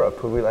of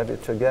Europe. We will have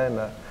it again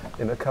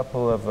in a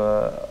couple of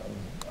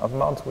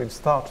months. We'll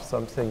start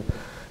something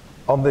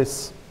on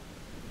this.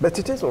 But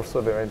it is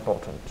also very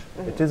important.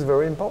 It is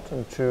very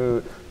important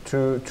to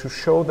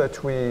show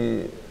that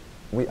we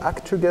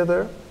act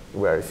together,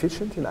 we are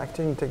efficient in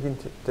acting, taking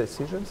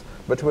decisions,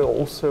 but we'll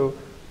also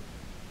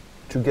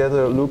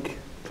together look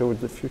towards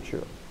the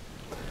future.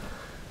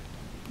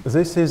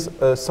 This is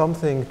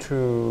something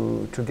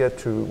to get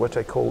to what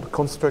I call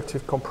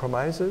constructive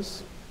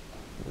compromises,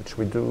 which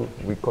we do.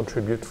 We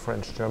contribute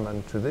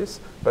French-German to this,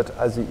 but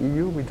as the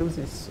EU, we do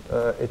this.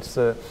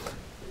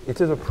 It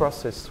is a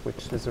process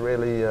which is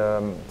really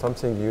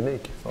something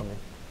unique for me.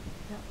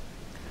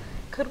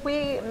 could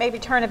we maybe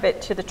turn a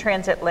bit to the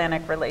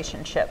transatlantic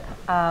relationship?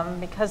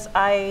 Because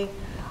I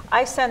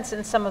sense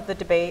in some of the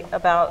debate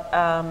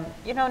about,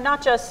 you know,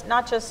 not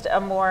just a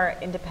more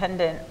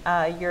independent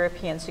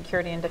European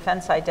security and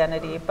defense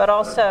identity, but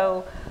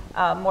also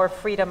more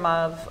freedom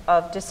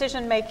of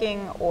decision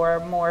making, or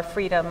more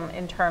freedom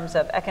in terms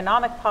of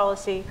economic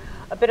policy,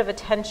 a bit of a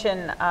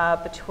tension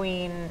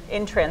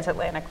in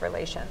transatlantic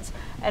relations.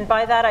 And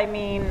by that I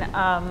mean,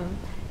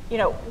 you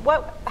know,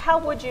 how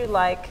would you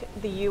like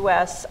the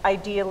U.S.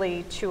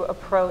 ideally to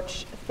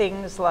approach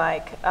things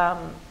like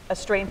a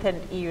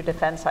strengthened EU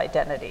defense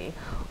identity,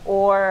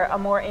 or a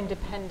more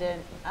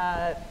independent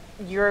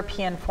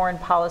European foreign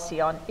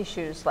policy on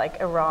issues like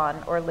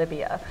Iran or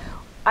Libya?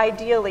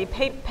 Ideally,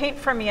 paint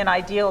for me an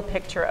ideal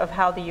picture of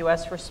how the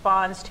U.S.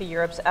 responds to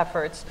Europe's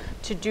efforts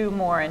to do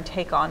more and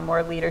take on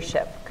more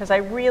leadership. Because I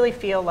really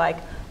feel like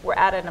we're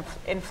at an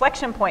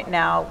inflection point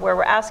now where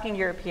we're asking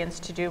Europeans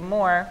to do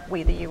more,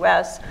 we the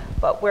U.S.,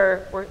 but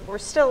we're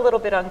still a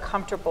little bit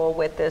uncomfortable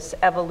with this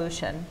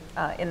evolution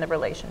in the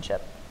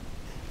relationship.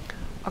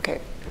 Okay,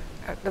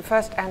 the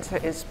first answer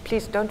is,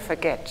 please don't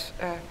forget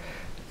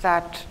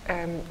that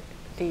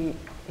the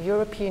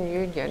European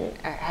Union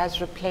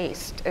has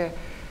replaced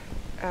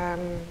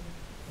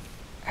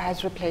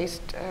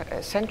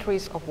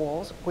centuries of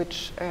wars,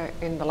 which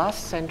in the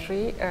last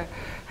century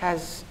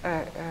has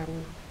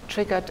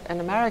triggered an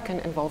American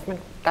involvement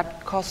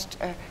that cost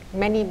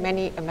many,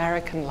 many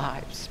American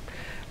lives.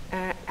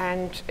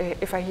 And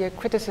if I hear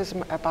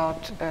criticism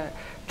about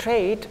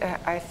trade,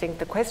 I think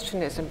the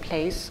question is in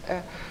place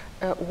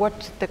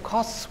what the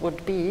costs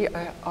would be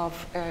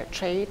of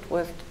trade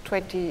with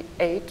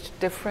 28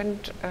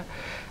 different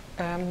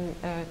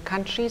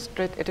countries,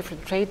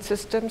 different trade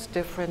systems,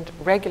 different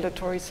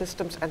regulatory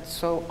systems, and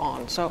so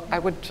on. So I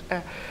would,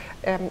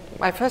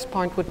 my first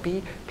point would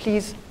be,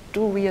 please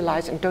do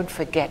realize and don't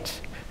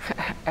forget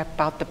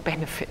about the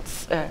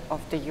benefits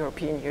of the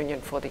European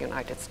Union for the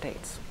United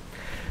States.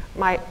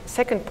 My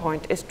second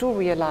point is, do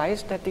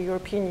realize that the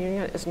European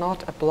Union is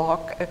not a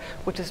bloc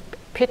which is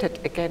pitted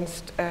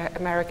against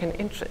American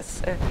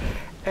interests.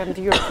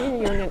 The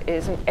European Union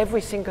is, and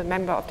every single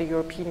member of the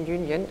European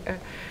Union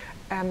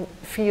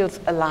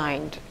feels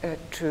aligned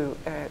to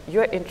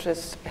your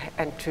interests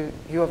and to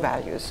your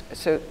values.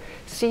 So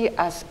see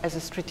us as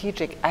a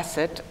strategic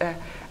asset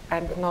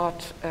and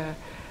not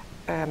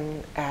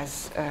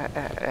as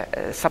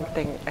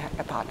something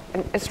apart.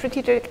 And a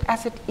strategic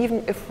asset,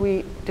 even if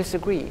we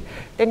disagree,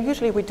 then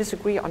usually we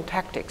disagree on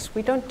tactics.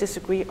 We don't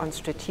disagree on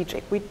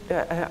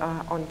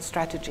on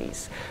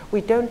strategies.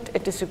 We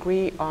don't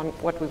disagree on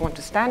what we want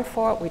to stand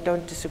for. We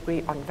don't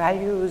disagree on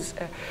values.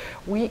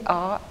 We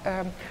are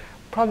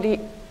probably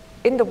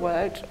in the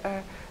world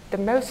the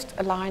most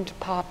aligned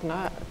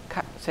partner,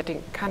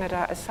 setting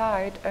Canada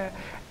aside,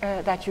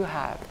 that you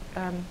have.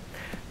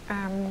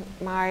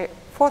 My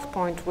fourth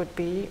point would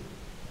be,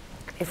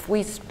 if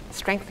we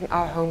strengthen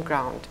our home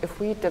ground, if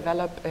we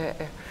develop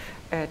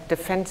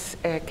defense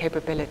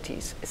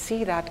capabilities,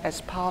 see that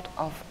as part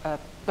of a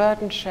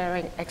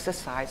burden-sharing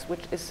exercise,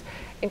 which is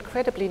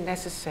incredibly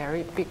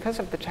necessary because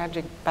of the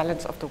changing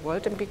balance of the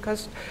world and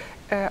because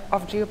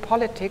of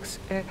geopolitics.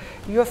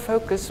 Your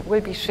focus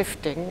will be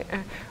shifting,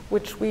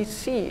 which we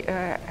see,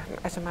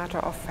 as a matter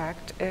of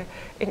fact,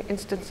 in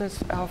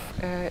instances of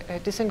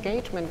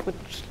disengagement,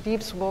 which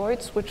leaves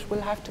voids which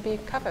will have to be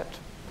covered.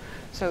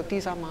 So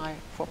these are my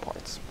 4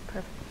 points.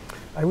 Perfect.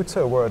 I would say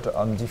a word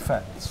on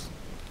defense.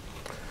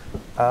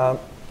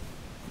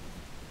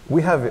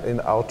 We have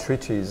in our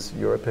treaties,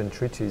 European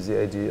treaties, the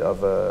idea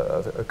of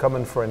a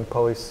common foreign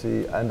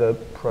policy and a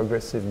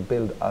progressive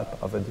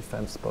build-up of a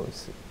defense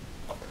policy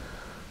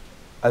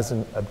as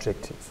an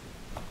objective.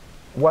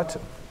 What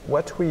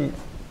we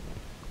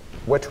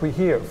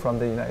hear from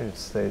the United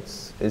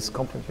States is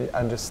completely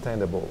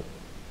understandable.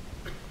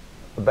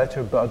 A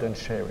better burden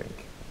sharing.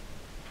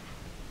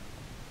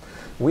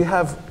 We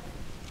have,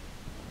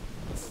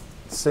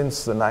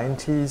 since the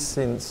 90s,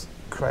 since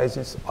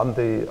crisis on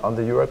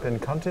the European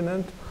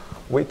continent,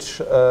 which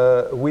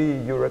we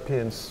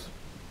Europeans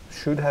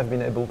should have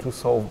been able to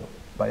solve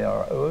by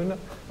our own,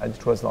 and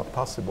it was not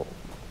possible.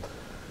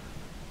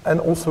 And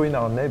also in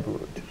our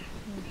neighborhood.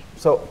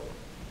 So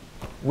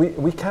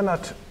we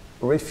cannot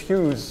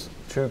refuse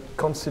to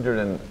consider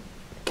in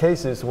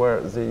cases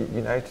where the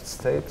United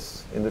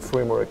States, in the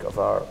framework of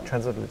our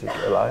transatlantic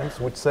alliance,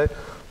 would say,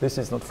 this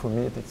is not for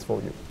me, it's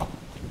for you.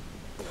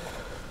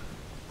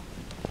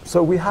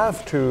 So we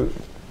have to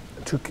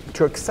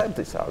accept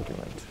this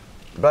argument,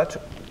 but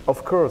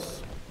of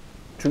course,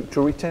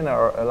 to retain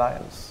our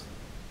alliance.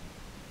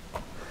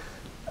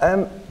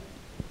 And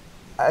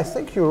I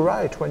think you're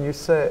right when you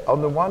say,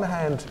 on the one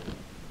hand,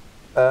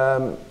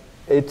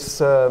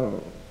 it's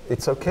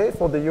okay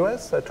for the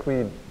US that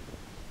we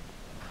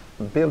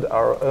build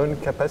our own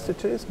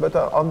capacities, but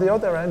on the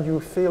other hand,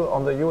 you feel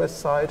on the US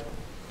side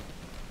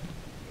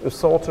a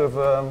sort of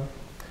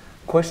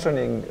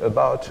questioning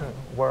about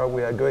where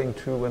we are going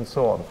to and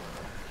so on.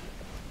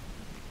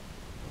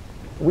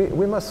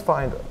 We must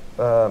find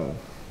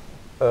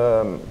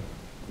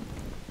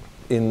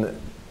in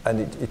and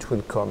it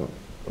will come,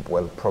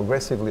 well,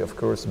 progressively, of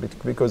course,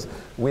 because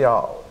we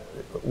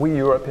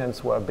Europeans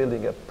who are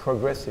building up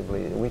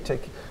progressively.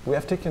 We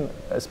have taken,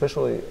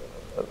 especially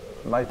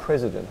my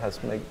president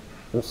has made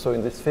also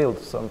in this field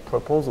some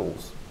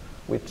proposals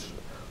which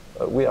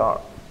we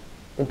are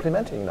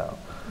implementing now.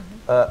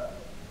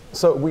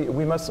 So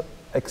we must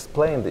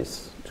explain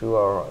this to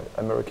our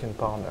American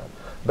partner.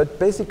 But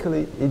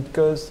basically it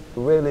goes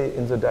really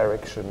in the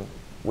direction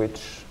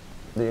which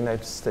the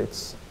United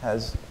States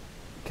has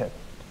kept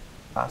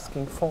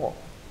asking for.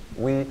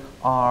 We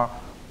are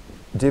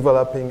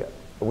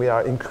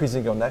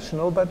increasing our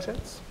national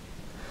budgets.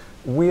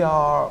 We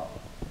are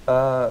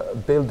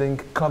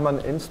building common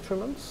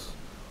instruments.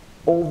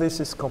 All this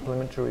is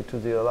complementary to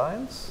the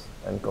alliance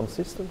and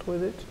consistent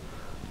with it.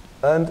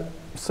 And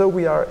so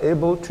we are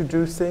able to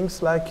do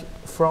things like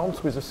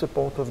France, with the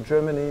support of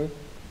Germany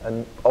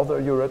and other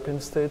European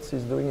states,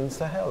 is doing in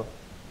Sahel.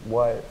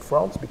 Why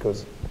France?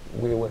 Because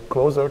we were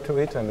closer to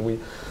it,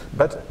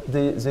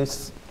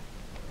 this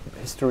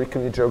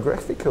historically,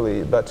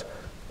 geographically, but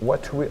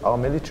what our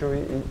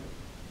military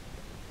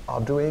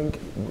are doing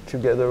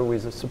together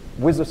with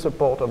the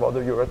support of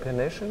other European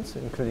nations,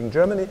 including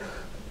Germany,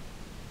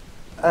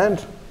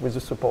 and with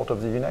the support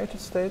of the United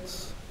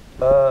States,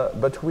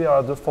 but we are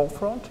at the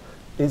forefront,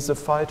 is the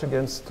fight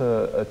against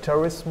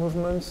terrorist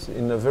movements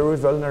in very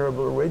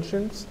vulnerable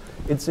regions.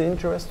 It's the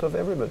interest of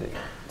everybody.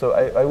 So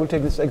I will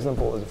take this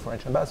example as a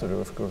French ambassador,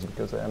 of course,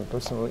 because I am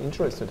personally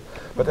interested.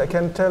 But I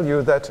can tell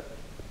you that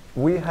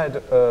we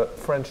had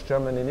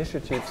French-German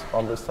initiatives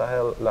on the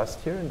Sahel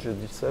last year in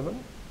G7,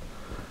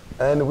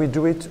 and we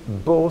do it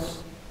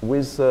both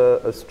with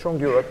a strong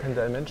European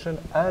dimension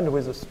and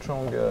with a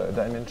strong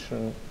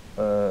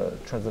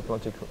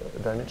transatlantic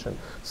dimension.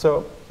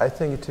 So I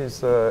think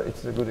it's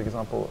a good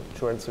example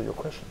to answer your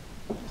question.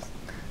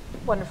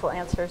 Wonderful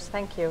answers,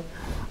 thank you.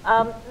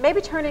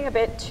 Maybe turning a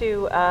bit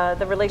to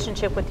the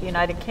relationship with the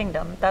United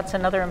Kingdom. That's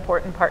another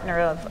important partner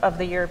of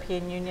the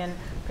European Union,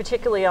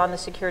 particularly on the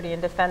security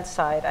and defense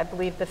side. I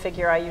believe the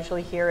figure I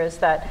usually hear is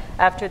that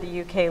after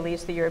the UK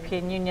leaves the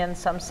European Union,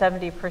 some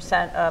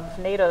 70% of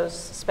NATO's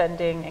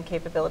spending and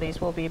capabilities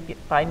will be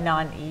by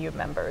non-EU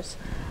members.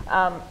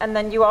 And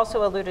then you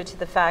also alluded to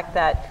the fact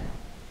that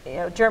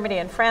Germany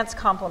and France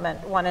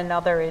complement one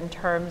another in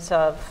terms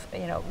of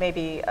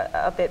maybe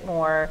a bit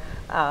more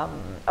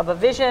of a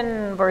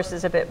vision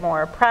versus a bit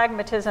more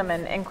pragmatism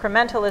and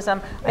incrementalism.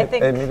 I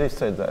think Emily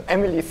said that.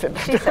 Emily said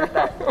that. She said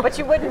that, but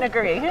you wouldn't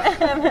agree.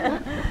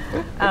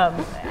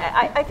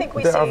 I think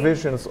there are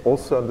visions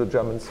also on the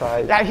German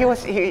side. Yeah,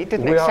 he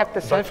didn't accept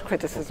the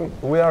self-criticism.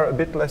 We are a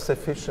bit less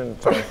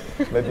efficient,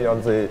 maybe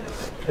on the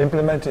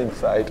implementing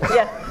side.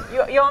 Yeah,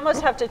 you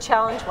almost have to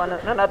challenge one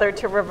another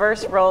to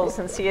reverse roles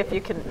and see if you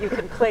can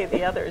play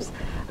the others.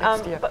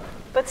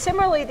 But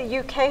similarly, the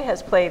UK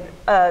has played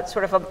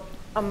sort of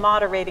a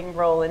moderating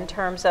role in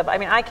terms of,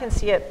 I can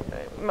see it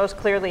most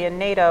clearly in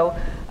NATO,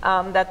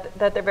 that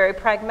they're very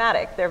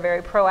pragmatic, they're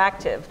very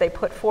proactive, they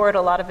put forward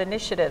a lot of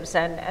initiatives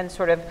and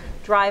sort of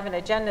drive an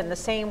agenda in the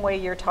same way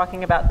you're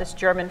talking about this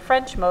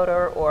German-French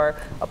motor or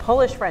a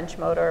Polish-French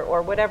motor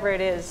or whatever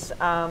it is,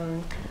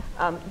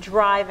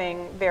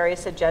 driving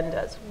various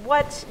agendas.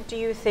 What do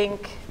you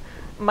think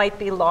might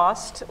be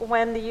lost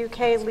when the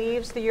UK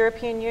leaves the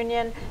European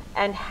Union,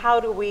 and how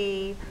do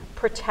we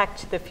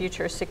protect the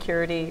future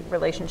security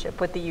relationship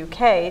with the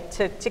UK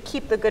to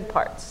keep the good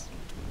parts?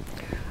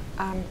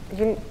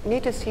 You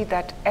need to see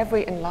that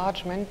every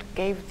enlargement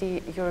gave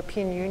the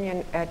European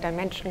Union a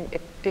dimension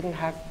it didn't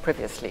have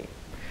previously.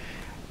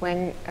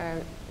 When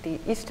the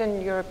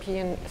Eastern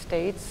European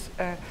states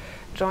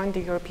joined the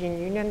European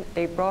Union,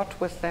 they brought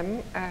with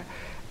them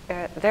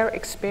their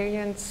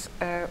experience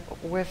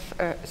with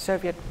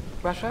Soviet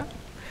Russia,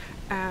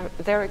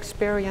 their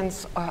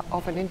experience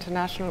of an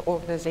international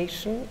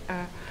organization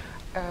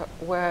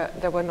where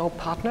there were no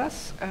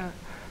partners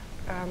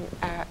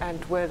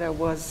and where there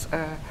was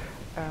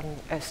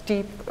a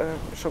steep,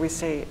 shall we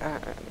say,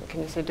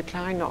 can you say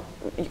decline? Or,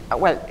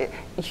 well,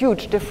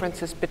 huge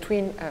differences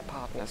between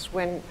partners.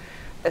 When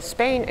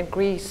Spain and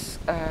Greece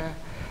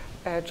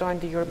joined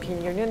the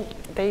European Union,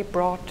 they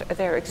brought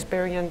their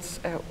experience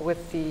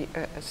with the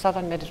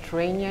southern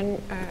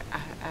Mediterranean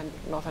and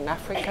northern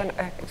African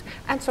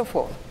and so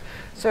forth.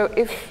 So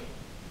if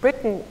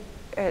Britain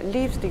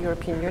leaves the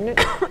European Union,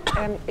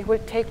 it will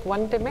take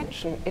one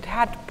dimension. It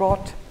had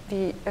brought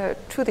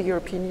to the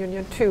European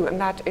Union too, and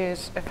that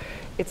is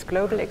its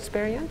global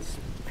experience,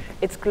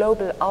 its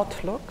global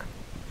outlook,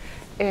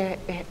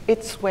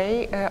 its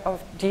way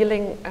of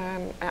dealing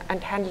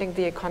and handling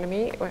the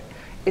economy,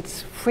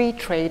 its free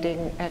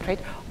trading trade.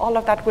 All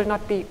of that will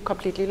not be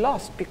completely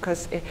lost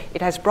because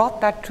it has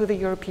brought that to the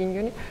European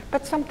Union,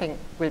 but something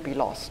will be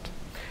lost.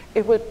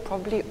 It will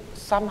probably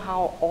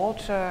somehow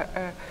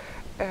alter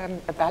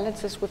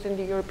balances within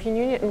the European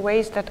Union in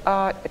ways that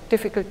are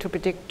difficult to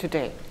predict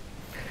today.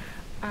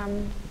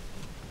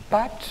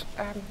 But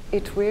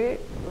it will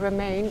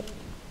remain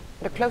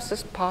the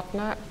closest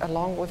partner,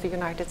 along with the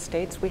United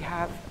States, we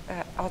have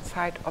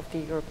outside of the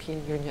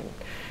European Union.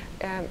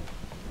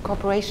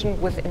 cooperation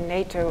within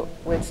NATO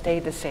will stay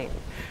the same.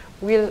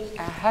 We'll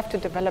have to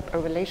develop a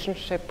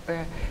relationship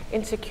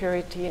in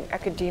security, in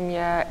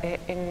academia,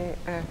 in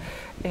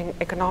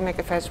economic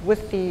affairs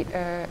with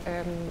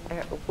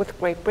with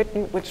Great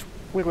Britain, which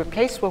will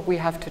replace what we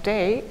have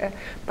today,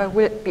 but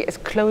will be as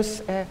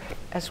close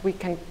as we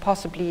can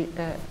possibly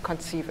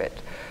conceive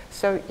it.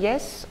 So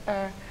yes,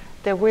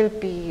 there will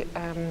be,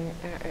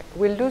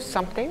 we'll lose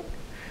something,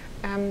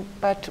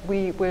 but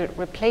we will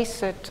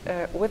replace it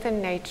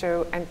within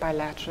NATO and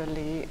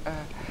bilaterally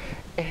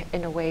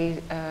in a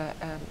way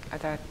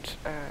that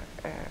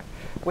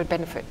will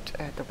benefit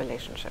the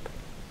relationship.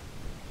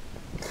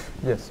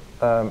 Yes.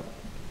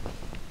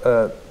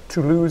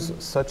 To lose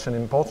such an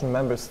important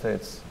member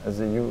state as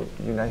the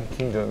United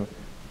Kingdom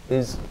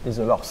is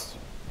a loss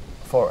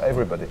for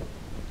everybody.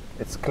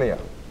 It's clear.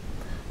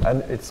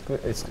 And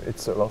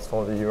it's a loss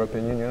for the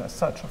European Union as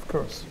such, of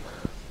course.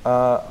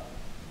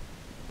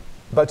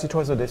 But it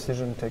was a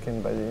decision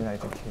taken by the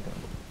United Kingdom.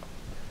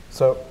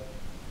 So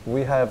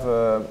we have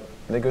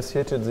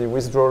negotiated the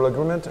withdrawal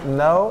agreement.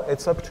 Now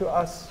it's up to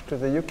us, to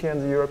the UK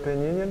and the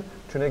European Union,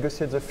 to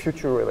negotiate the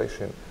future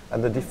relation.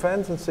 And the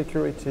defense and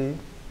security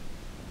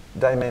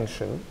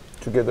dimension,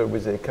 together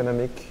with the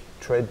economic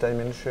trade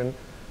dimension,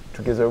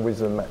 together with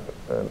the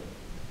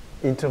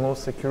internal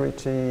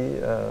security,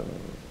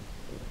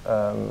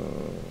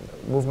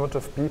 movement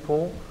of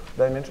people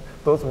dimension,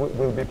 those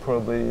will be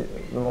probably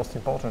the most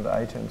important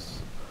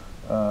items.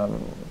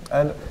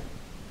 And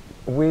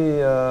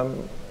we,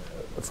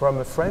 from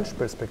a French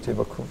perspective,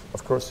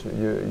 of course,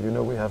 you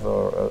know we have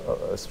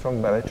a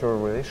strong bilateral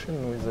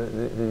relation with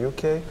the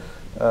UK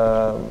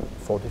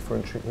for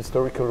different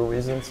historical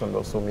reasons and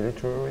also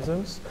military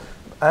reasons.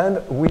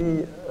 And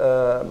we,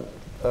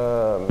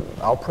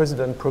 our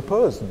president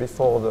proposed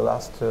before the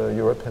last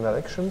European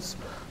elections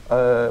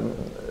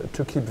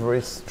to keep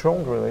very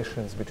strong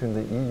relations between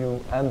the EU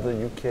and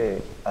the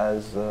UK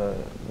as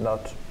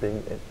not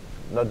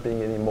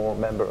being any more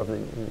member of the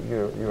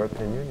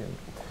European Union.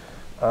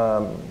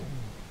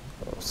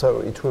 So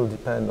it will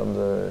depend on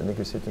the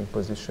negotiating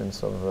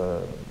positions of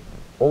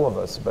all of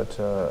us, but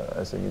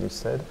as Emily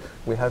said,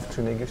 we have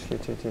to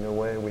negotiate it in a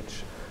way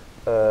which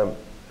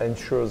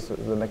ensures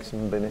the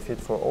maximum benefit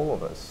for all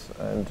of us,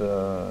 and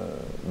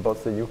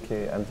both the UK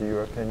and the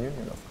European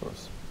Union, of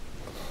course.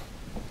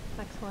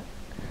 Excellent.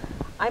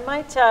 I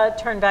might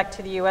turn back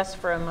to the US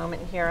for a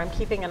moment here. I'm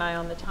keeping an eye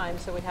on the time,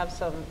 so we have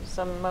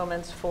some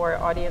moments for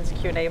audience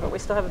Q&A, but we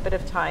still have a bit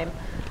of time.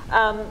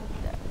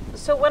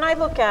 So when I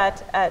look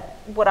at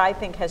what I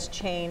think has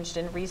changed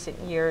in recent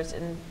years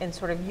in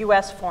sort of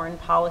US foreign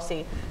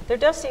policy, there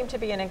does seem to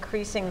be an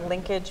increasing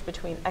linkage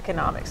between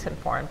economics and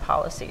foreign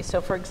policy. So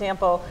for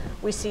example,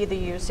 we see the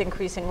use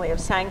increasingly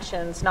of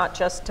sanctions, not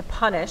just to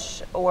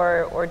punish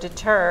or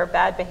deter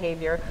bad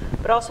behavior,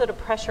 but also to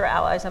pressure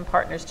allies and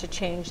partners to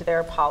change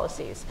their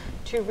policies.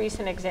 Two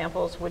recent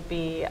examples would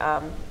be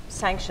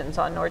sanctions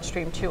on Nord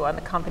Stream 2 on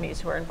the companies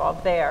who are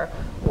involved there,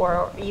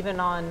 or even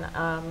on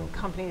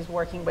companies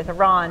working with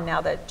Iran now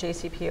that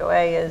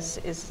JCPOA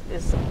is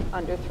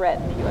under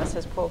threat and the US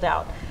has pulled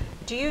out.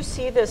 Do you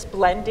see this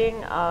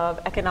blending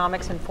of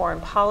economics and foreign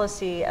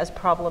policy as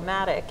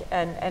problematic,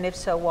 and if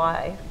so,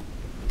 why?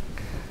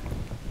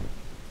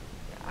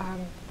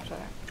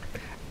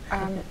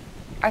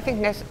 I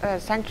think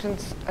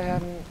sanctions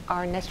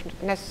are a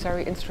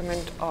necessary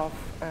instrument of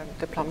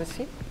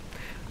diplomacy.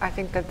 I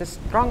think that the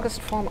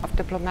strongest form of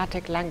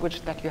diplomatic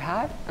language that you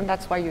have, and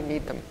that's why you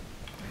need them.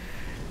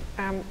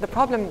 The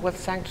problem with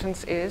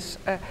sanctions is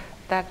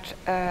that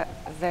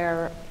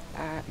their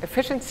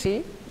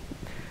efficiency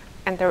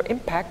and their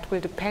impact will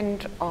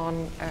depend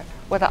on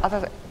whether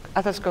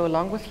others go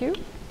along with you,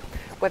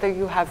 whether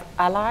you have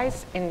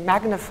allies in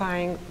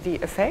magnifying the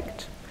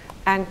effect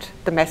and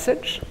the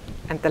message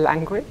and the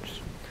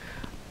language.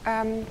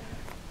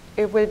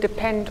 It will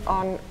depend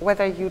on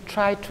whether you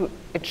try to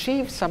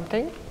achieve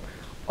something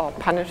or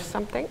punish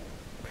something.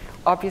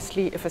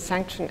 Obviously, if a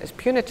sanction is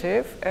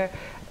punitive,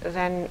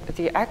 then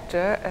the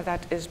actor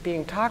that is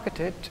being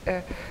targeted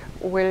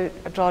will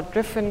draw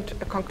different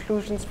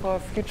conclusions for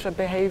future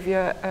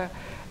behavior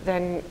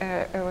than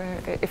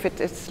if it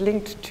is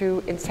linked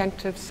to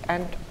incentives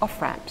and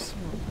off-ramps.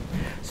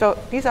 So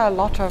these are a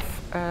lot of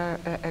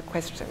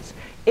questions.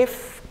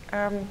 If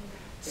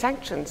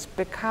sanctions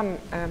become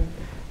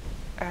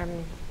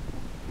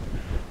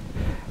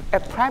a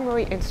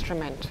primary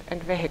instrument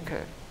and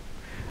vehicle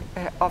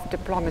of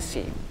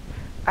diplomacy,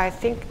 I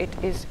think it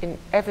is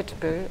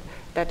inevitable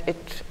that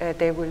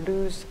they will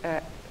lose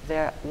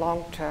their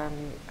long-term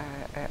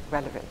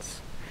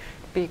relevance,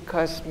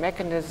 because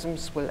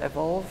mechanisms will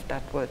evolve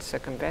that will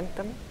circumvent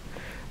them.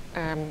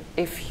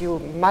 If you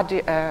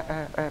muddy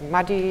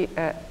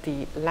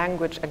the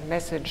language and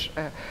message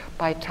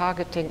by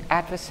targeting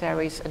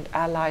adversaries and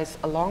allies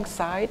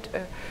alongside,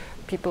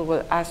 people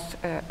will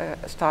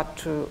start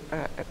to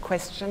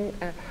question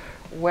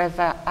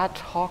whether ad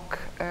hoc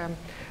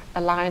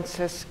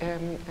alliances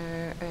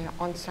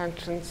on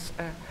sanctions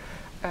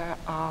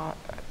are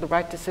the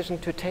right decision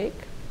to take.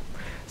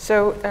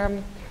 So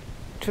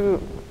to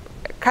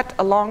cut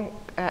a long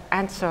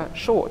answer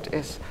short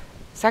is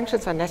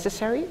sanctions are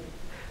necessary.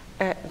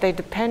 They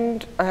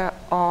depend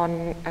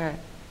on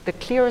the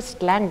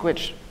clearest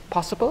language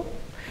possible,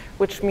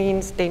 which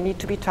means they need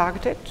to be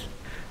targeted.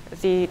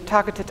 The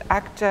targeted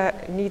actor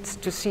needs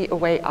to see a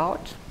way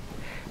out.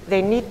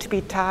 They need to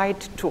be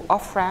tied to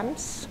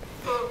off-ramps.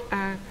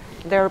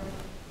 They're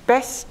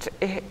best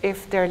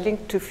if they're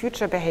linked to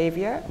future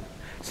behavior.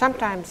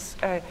 Sometimes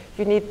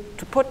you need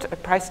to put a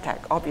price tag,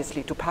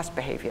 obviously, to past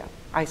behavior.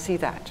 I see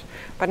that.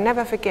 But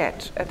never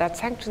forget that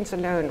sanctions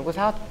alone,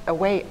 without a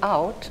way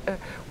out,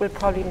 will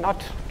probably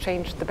not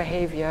change the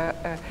behavior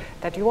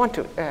that you want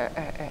to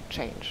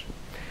change.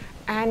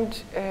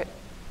 And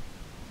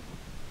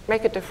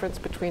make a difference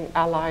between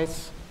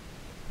allies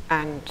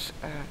and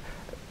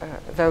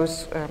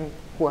those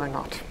who are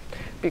not.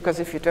 Because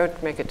if you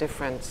don't make a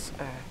difference,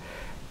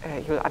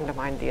 you'll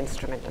undermine the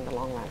instrument in the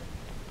long run.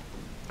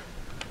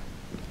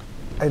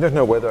 I don't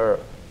know whether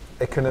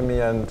economy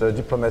and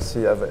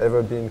diplomacy have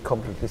ever been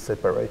completely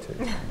separated.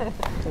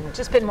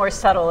 Just been more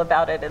subtle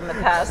about it in the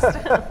past.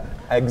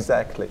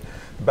 Exactly.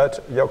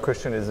 But your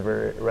question is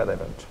very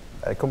relevant.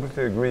 I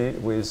completely agree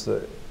with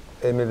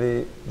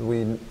Emily.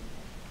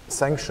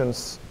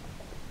 Sanctions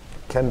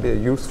can be a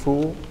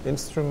useful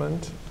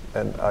instrument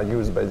and are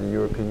used by the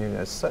European Union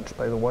as such,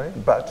 by the way,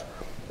 but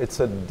it's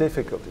a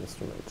difficult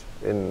instrument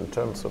in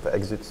terms of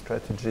exit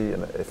strategy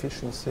and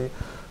efficiency.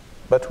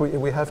 But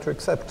we have to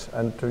accept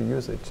and to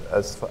use it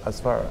as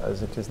far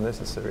as it is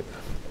necessary.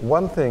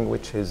 One thing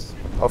which is,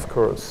 of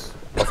course,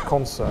 of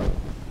concern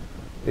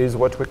is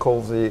what we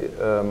call the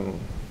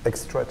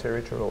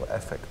extraterritorial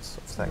effects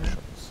of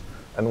sanctions.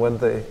 And when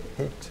they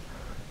hit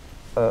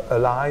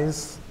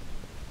allies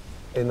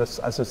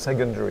as a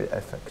secondary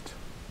effect.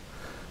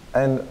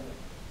 And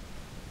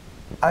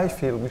I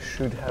feel we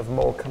should have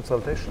more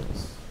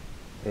consultations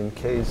in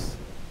case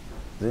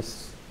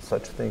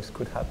such things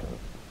could happen.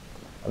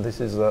 And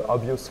this is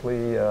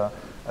obviously a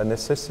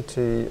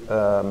necessity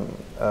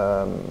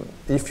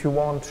if you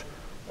want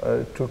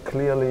to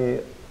clearly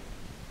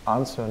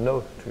answer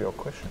no to your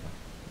question.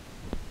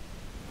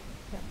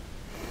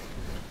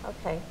 Yeah.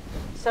 Okay,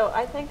 so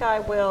I think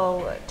I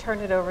will turn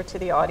it over to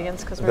the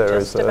audience because we're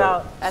just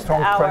about at the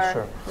hour.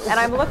 Pressure. And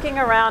I'm looking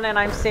around and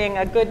I'm seeing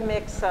a good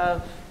mix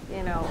of,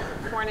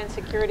 foreign and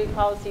security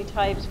policy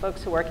types,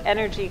 folks who work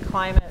energy,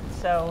 climate.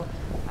 So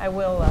I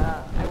will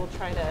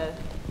try to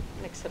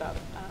mix it up.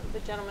 The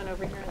gentleman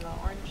over here in the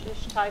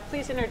orange-ish tie,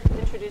 please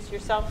introduce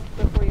yourself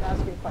before you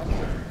ask your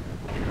question.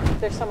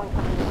 There's someone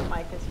coming with the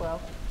mic as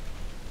well.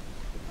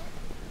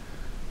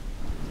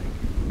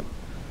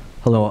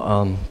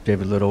 Hello,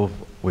 David Little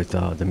with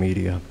the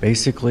media.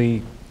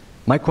 Basically,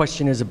 my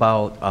question is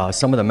about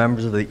some of the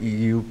members of the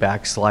EU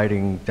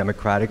backsliding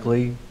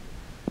democratically.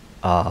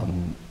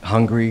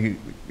 Hungary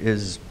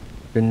has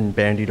been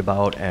bandied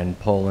about, and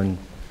Poland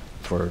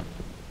for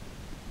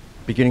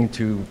beginning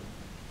to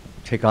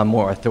take on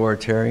more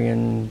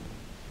authoritarian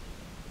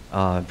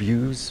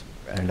views,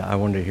 and I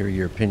wanted to hear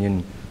your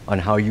opinion on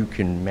how you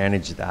can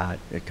manage that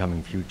in the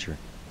coming future.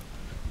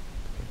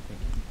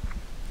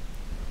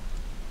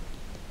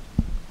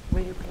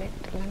 Will you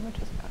collect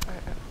languages?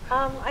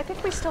 I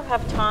think we still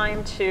have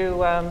time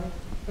to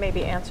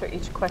maybe answer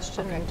each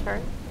question in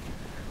turn.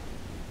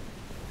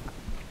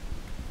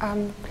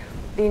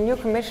 The new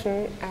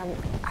Commission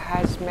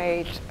has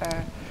made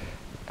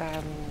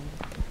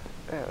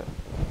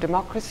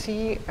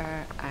democracy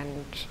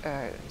and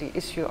the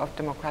issue of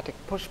democratic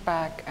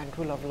pushback and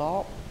rule of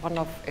law one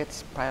of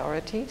its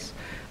priorities.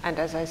 And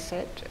as I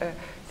said,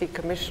 the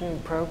Commission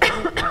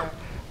program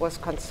was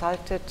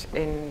consulted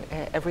in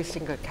every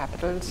single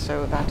capital,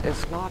 so that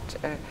is not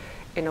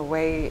in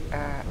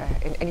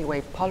any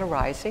way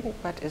polarizing,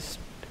 but is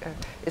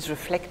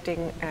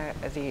reflecting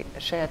the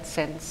shared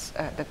sense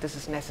that this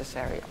is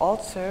necessary.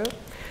 Also,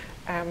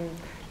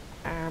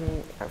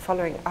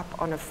 following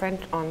up on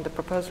the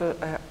proposal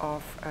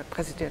of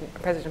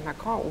President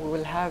Macron, we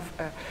will have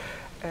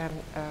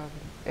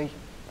a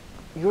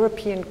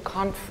European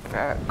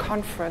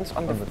conference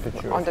on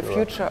the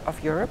future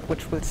of Europe,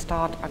 which will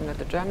start under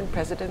the German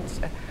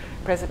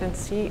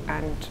presidency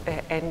and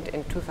end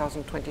in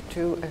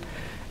 2022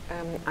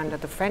 under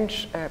the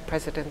French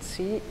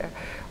presidency,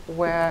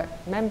 where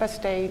member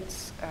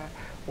states,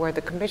 where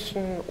the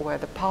Commission, where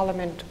the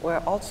Parliament,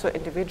 where also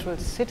individual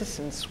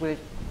citizens will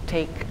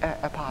take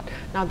a part.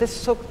 Now,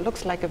 this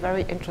looks like a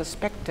very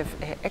introspective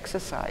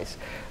exercise,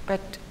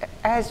 but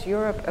as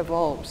Europe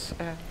evolves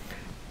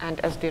and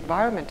as the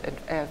environment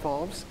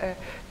evolves,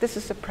 this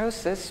is a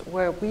process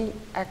where we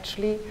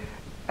actually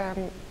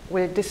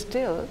will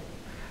distill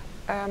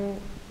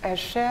a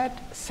shared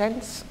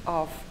sense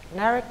of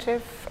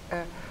narrative,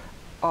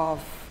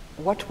 of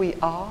what we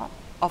are,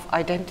 of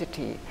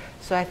identity.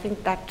 So I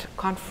think that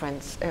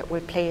conference will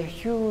play a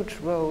huge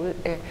role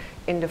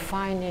in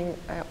defining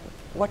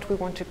what we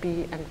want to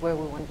be and where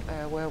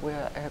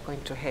we're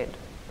going to head.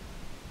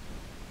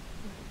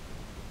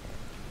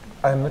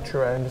 I'm not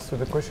sure I understood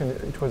the question.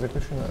 It was a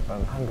question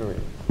on Hungary.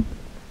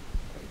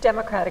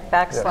 Democratic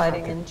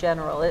backsliding in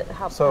general,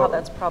 how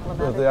that's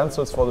problematic. The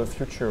answers for the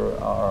future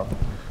are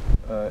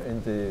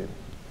in the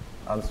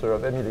answer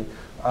of Emily.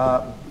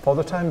 For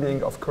the time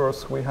being, of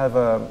course, we have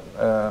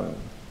a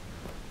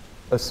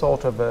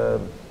sort of a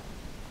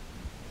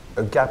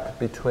gap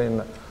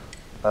between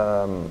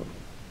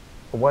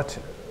what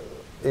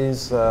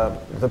is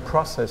the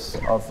process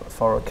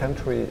for a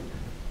country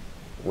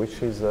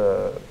which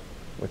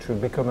will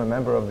become a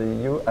member of the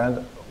EU,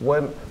 and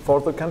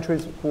for the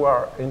countries who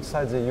are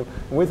inside the EU,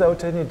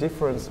 without any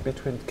difference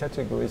between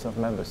categories of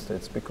member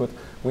states, because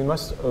we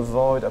must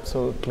avoid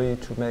absolutely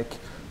to make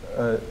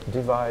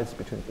divides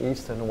between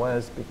East and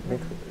West, between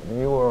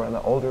newer and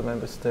older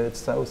member states,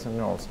 South and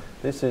North.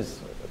 This is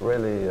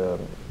really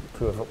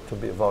to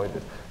be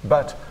avoided.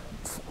 But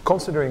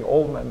considering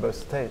all member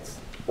states,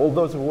 all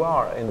those who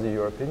are in the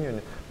European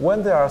Union,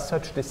 when there are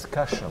such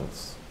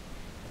discussions,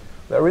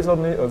 there is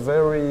only a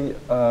very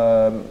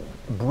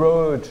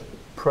broad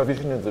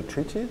provision in the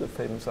treaty, the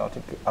famous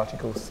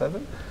Article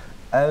 7,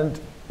 and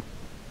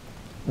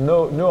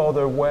no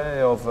other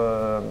way of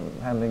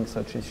handling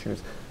such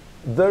issues.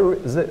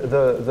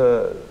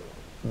 The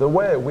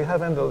way we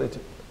have handled it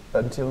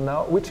until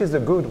now, which is a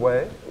good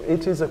way,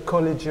 it is a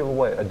collegial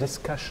way, a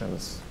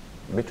discussions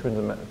between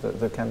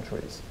the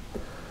countries.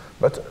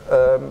 But,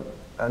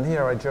 and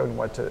here I join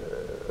what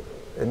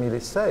Emily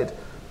said,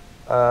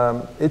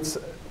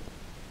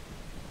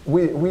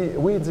 we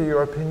in the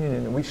European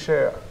Union, we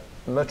share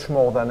much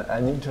more than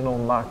an internal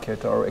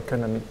market or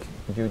economic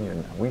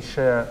union. We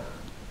share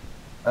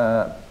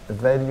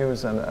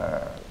values and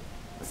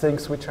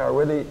things which are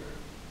really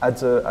at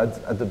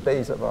the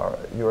base of our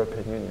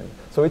European Union.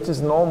 So it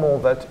is normal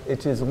that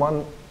it is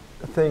one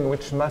thing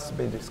which must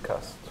be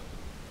discussed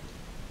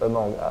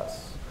among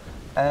us.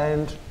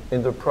 And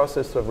in the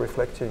process of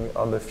reflecting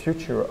on the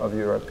future of the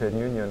European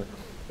Union,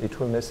 it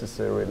will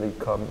necessarily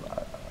come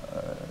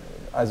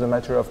as a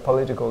matter of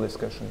political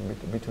discussion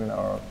between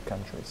our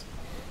countries.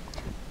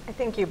 I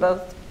think you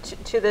both,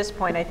 to this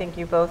point, I think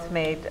you both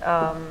made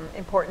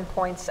important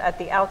points at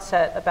the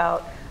outset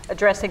about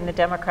addressing the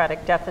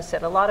democratic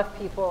deficit. A lot of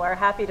people are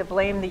happy to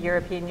blame the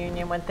European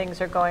Union when things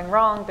are going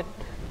wrong, but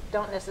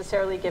don't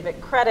necessarily give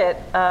it credit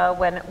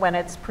when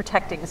it's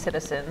protecting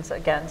citizens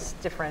against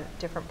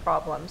different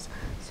problems.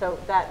 So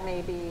that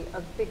may be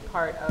a big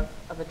part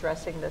of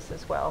addressing this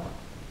as well.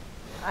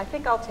 I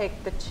think I'll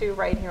take the two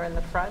right here in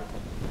the front,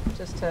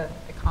 just to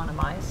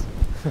economize.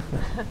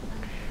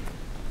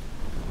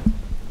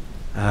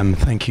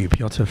 Thank you,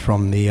 Piotr,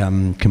 from the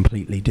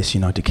completely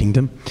disunited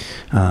kingdom.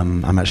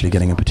 I'm actually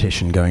getting a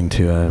petition going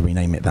to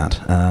rename it that.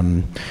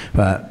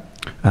 But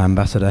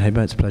Ambassador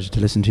Haber, it's a pleasure to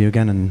listen to you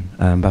again, and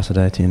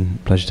Ambassador Etienne,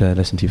 pleasure to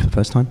listen to you for the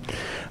first time.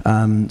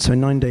 So in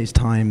 9 days'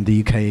 time,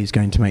 the UK is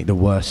going to make the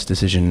worst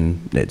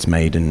decision it's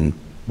made in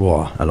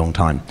a long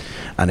time,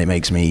 and it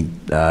makes me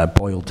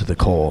boiled to the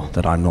core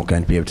that I'm not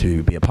going to be able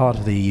to be a part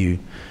of the EU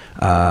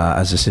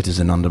as a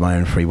citizen under my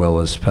own free will,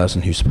 as a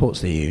person who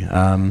supports the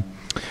EU.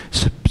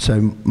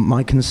 So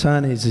my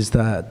concern is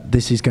that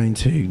this is going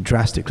to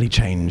drastically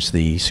change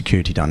the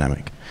security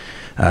dynamic.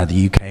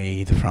 The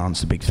UK, the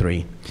France, the big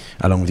three,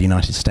 along with the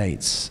United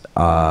States,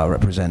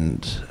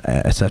 represent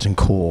a certain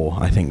core,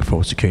 I think,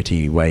 for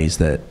security ways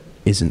that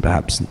isn't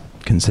perhaps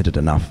considered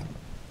enough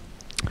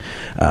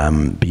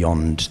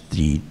beyond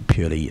the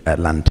purely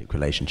Atlantic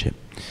relationship.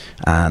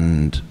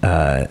 And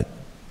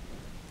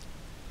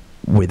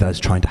with us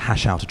trying to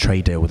hash out a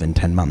trade deal within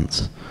 10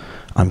 months,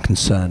 I'm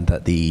concerned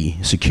that the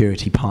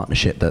security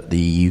partnership that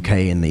the UK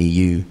and the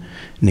EU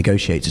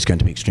negotiates is going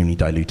to be extremely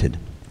diluted.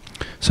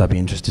 So I'd be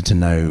interested to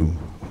know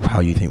how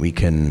you think we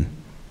can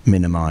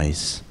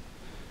minimize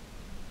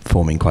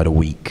forming quite a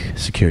weak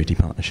security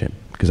partnership,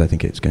 because I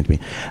think it's going to be.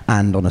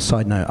 And on a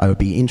side note, I would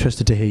be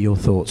interested to hear your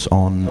thoughts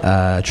on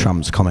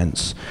Trump's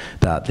comments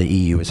that the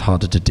EU is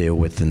harder to deal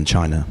with than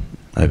China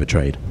over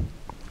trade.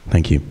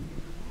 Thank you.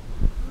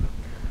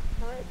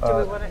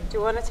 Do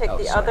you want to take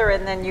the other,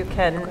 and then you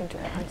can.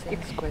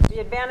 The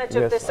advantage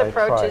of this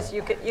approach is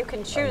you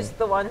can choose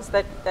the ones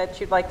that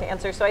you'd like to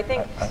answer. So I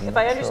think if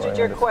I understood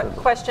your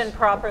question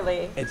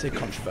properly, it's a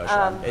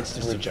controversial. It's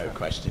just a joke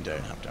question. You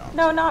don't have to answer.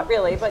 No, not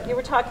really. But you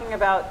were talking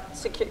about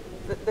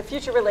the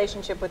future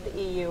relationship with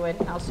the EU and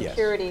how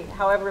security,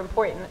 however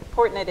important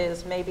it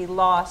is, may be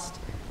lost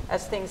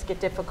as things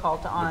get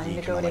difficult on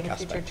negotiating a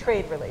future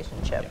trade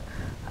relationship,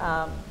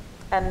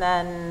 and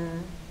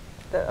then.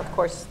 Of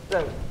course,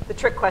 the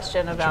trick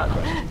question about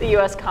the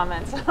U.S.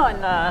 comments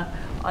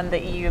on the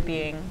EU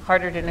being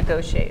harder to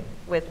negotiate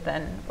with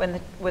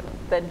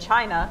than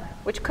China,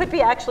 which could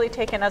be actually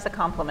taken as a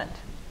compliment.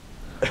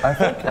 I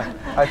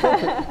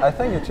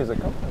think it is a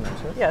compliment.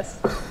 Yes.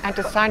 And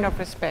a sign of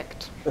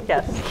respect.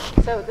 Yes.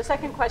 So the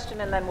second question,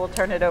 and then we'll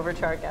turn it over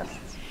to our guests.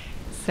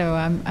 So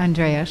I'm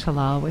Andrea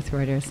Shalal with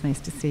Reuters.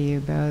 Nice to see you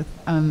both.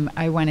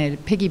 I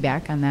wanted to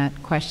piggyback on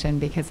that question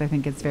because I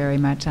think it's very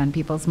much on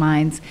people's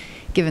minds,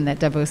 given that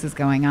Davos is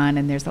going on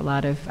and there's a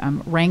lot of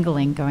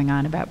wrangling going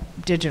on about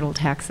digital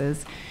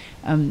taxes.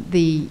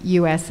 The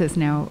U.S. has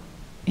now,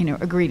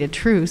 agreed a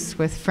truce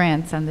with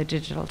France on the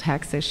digital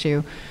tax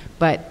issue,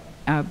 but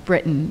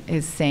Britain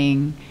is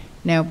saying,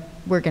 no,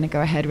 we're going to go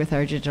ahead with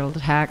our digital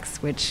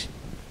tax, which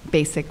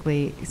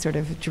basically sort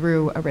of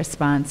drew a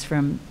response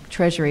from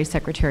Treasury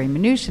Secretary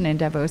Mnuchin in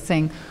Davos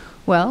saying,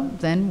 well,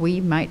 then we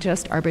might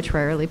just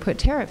arbitrarily put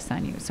tariffs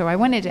on you. So I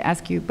wanted to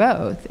ask you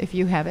both if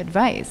you have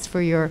advice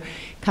for your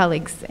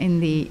colleagues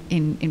in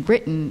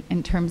Britain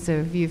in terms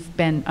of you've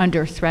been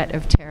under threat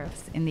of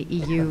tariffs in the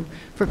EU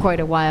for quite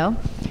a while.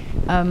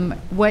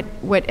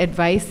 What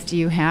advice do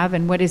you have,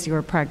 and what is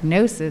your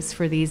prognosis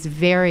for these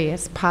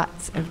various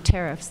pots of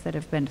tariffs that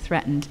have been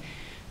threatened?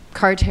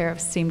 Car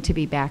tariffs seem to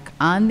be back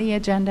on the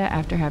agenda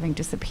after having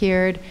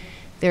disappeared.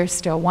 There's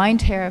still wine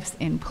tariffs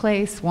in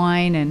place,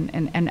 wine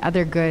and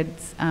other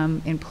goods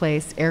in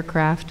place,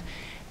 aircraft.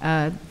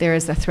 There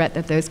is a threat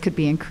that those could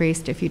be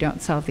increased if you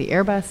don't solve the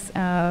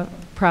Airbus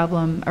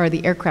problem or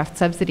the aircraft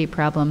subsidy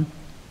problem.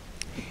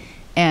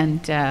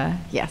 And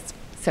yes,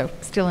 so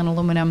still in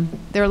aluminum.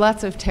 There are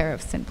lots of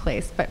tariffs in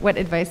place, but what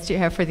advice do you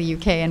have for the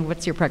UK, and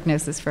what's your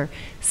prognosis for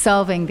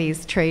solving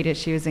these trade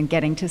issues and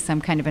getting to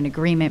some kind of an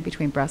agreement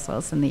between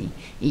Brussels and the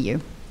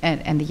EU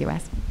and the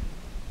US?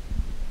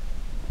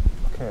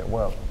 Okay,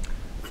 well,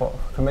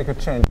 to make a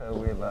change,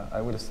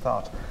 I will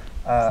start.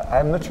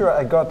 I'm not sure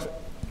I got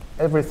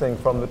everything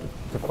from the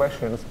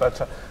questions,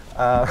 but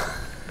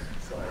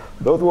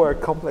those were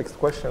complex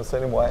questions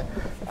anyway.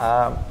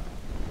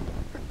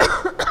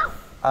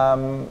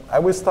 I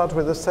will start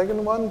with the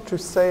second one to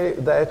say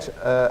that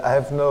I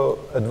have no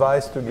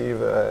advice to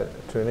give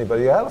to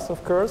anybody else,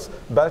 of course,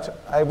 but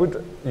I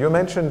would. You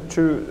mentioned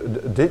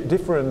two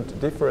different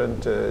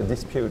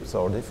disputes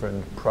or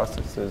different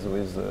processes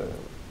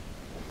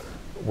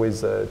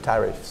with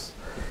tariffs,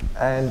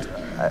 and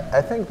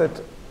I think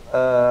that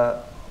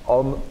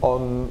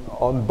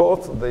on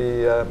both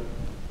the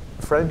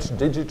French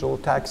digital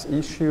tax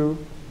issue,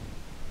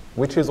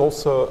 which is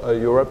also a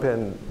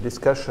European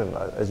discussion,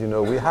 as you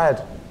know, we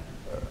had,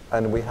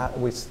 and we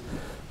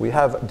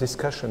have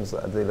discussions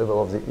at the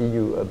level of the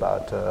EU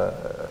about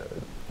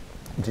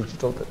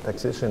digital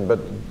taxation, but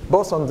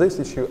both on this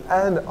issue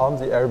and on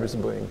the Airbus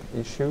Boeing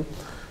issue,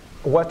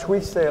 what we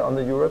say on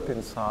the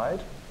European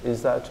side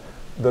is that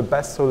the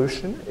best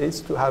solution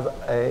is to have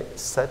a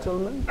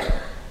settlement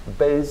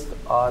based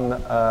on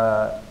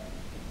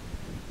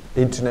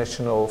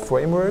international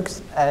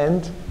frameworks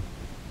and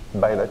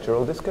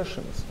bilateral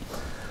discussions.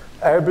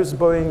 Airbus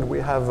Boeing, we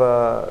have,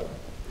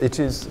 it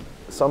is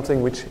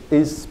something which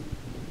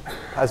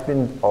has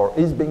been or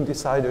is being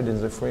decided in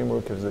the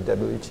framework of the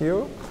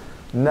WTO.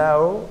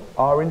 Now,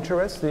 our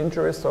interest, the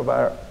interest of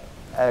our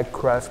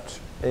aircraft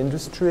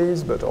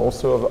industries, but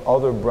also of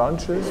other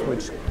branches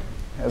which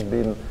have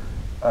been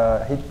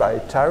hit by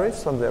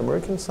tariffs on the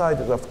American side,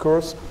 is of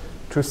course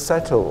to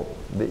settle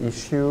the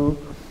issue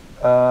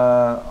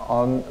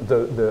on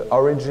the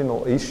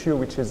original issue,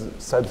 which is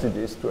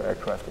subsidies to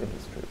aircraft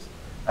industries,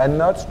 and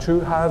not to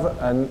have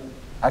an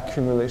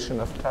accumulation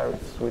of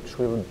tariffs which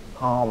will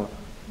harm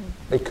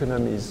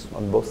economies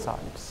on both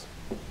sides.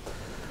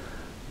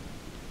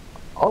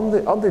 On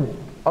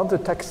the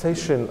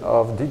taxation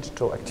of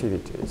digital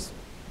activities,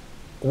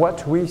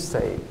 what we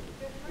say.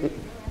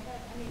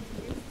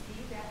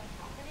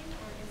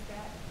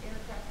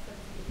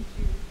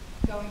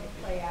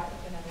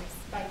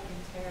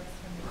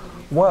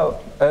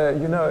 Well,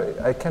 you know,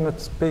 I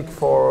cannot speak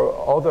for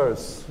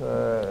others,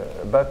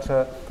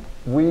 but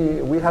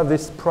we have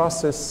this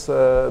process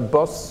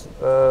both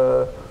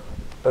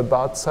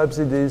about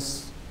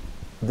subsidies,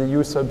 the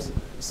EU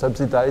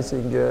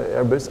subsidizing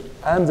Airbus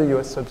and the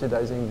US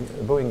subsidizing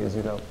Boeing, as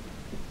you know.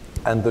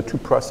 And the two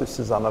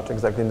processes are not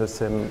exactly in the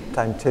same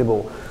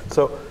timetable.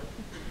 So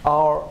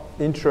our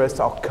interest,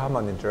 our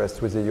common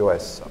interest with the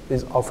US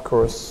is, of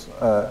course,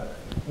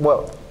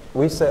 well,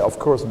 we say of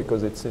course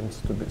because it seems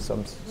to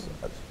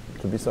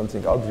be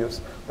something obvious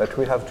that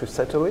we have to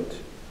settle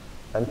it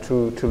and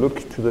to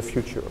look to the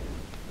future.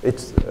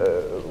 It's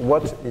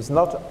what is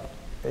not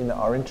in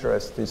our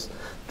interest is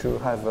to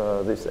have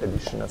this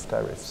addition of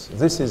tariffs.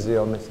 This is the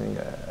only thing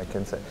I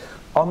can say.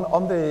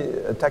 On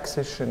the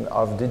taxation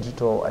of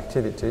digital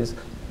activities,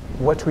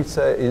 what we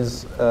say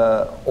is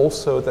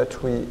also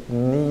that we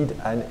need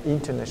an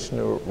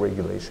international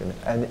regulation,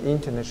 an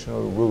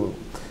international rule.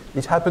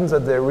 It happens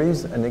that there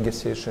is a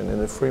negotiation in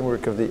the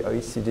framework of the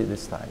OECD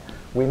this time.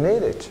 We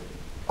need it,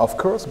 of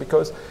course,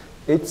 because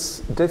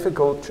it's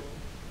difficult.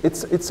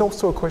 It's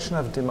also a question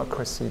of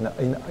democracy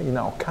in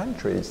our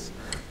countries,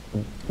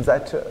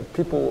 that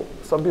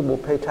some people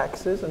pay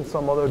taxes and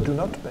some others do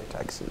not pay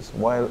taxes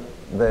while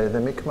they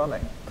make money.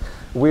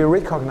 We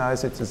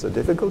recognize it as a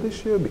difficult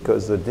issue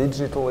because the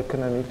digital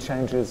economy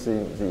changes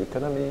the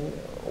economy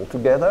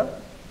altogether,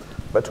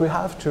 but we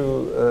have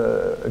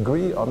to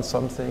agree on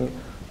something,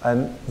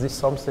 and this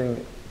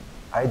something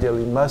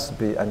ideally must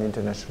be an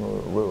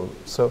international rule.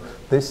 So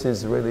this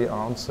is really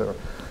our answer.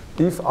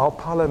 If our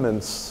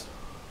parliaments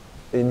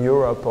in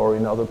Europe or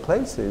in other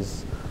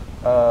places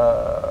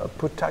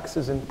put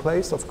taxes in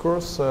place, of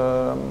course,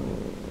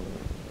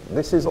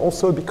 this is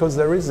also because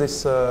there is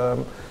this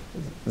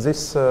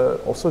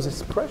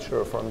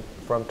pressure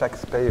from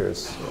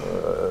taxpayers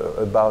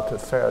about a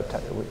fair,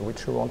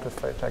 which we want a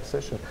fair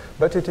taxation.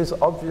 But it is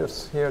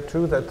obvious here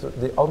too that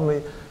the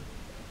only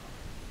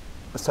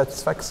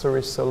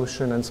satisfactory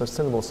solution and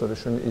sustainable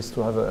solution is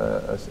to have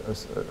a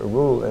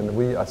rule, and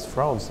we as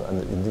France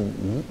and in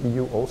the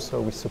EU also,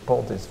 we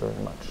support this very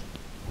much.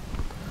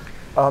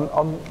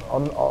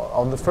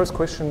 On the first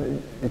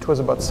question, it was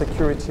about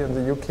security in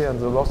the UK and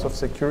the loss of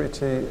security.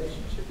 The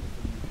relationship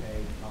between the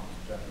UK, France,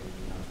 Germany,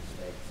 the United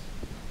States,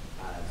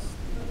 as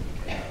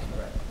the UK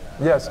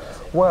has Yes,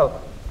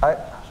 well,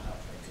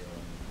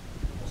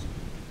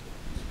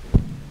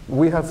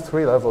 we have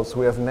three levels.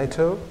 We have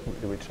NATO,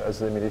 which,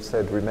 as Emily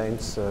said,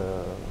 remains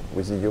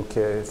with the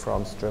UK,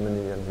 France,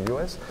 Germany, and the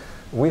US.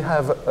 We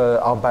have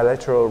our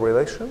bilateral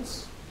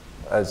relations,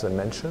 as I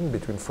mentioned,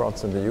 between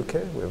France and the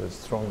UK. We have a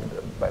strong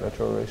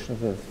bilateral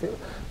relations in the field.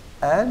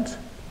 And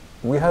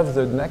we have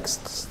the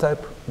next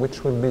step,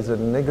 which will be the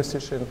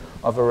negotiation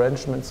of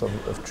arrangements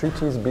of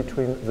treaties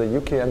between the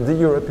UK and the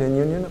European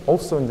Union,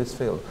 also in this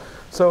field.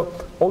 So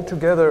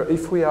altogether,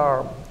 if we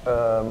are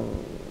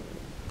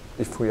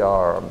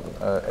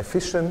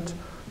efficient,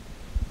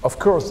 of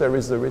course there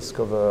is the risk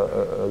of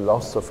a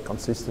loss of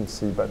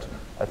consistency, but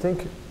I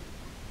think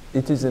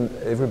it is in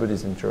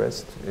everybody's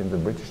interest, in the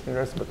British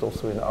interest, but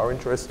also in our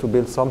interest, to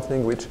build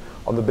something which,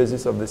 on the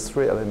basis of these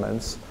three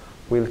elements,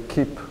 will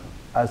keep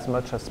as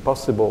much as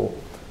possible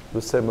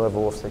the same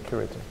level of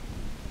security.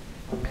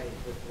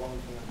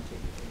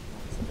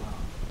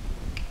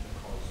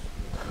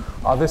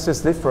 This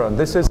is different.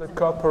 This is a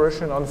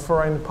cooperation on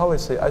foreign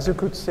policy. As you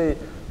could see,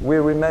 we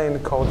remain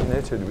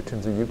coordinated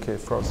between the UK,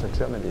 France, and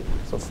Germany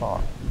so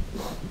far.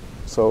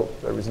 So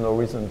there is no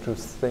reason to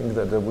think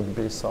that there would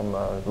be some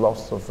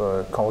loss of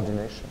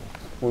coordination.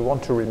 We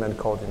want to remain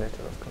coordinated,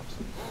 of course.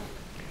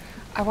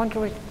 I want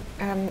to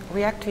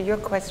react to your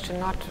question,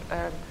 not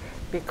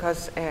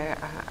because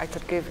I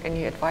could give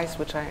any advice,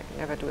 which I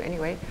never do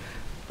anyway,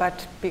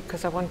 but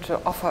because I want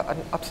to offer an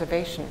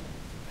observation.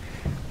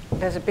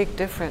 There's a big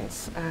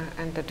difference,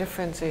 and the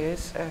difference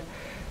is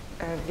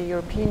the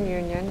European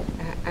Union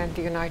and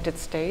the United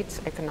States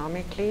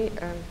economically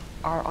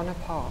are on a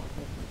par,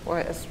 or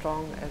as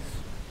strong as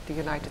the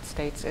United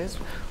States is,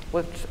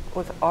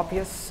 with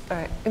obvious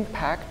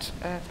impact,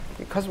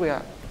 because we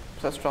are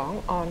so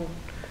strong, on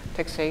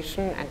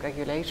taxation and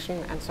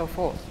regulation and so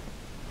forth.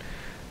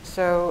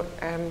 So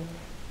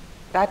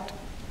that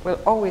will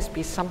always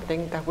be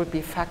something that will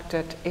be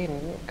factored in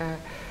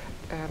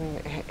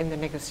the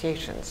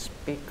negotiations,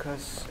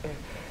 because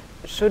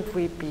should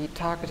we be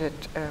targeted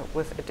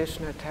with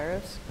additional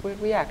tariffs, we'll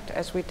react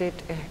as we did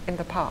in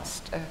the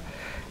past,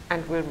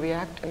 and we'll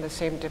react in the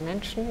same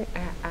dimension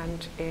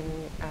and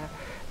in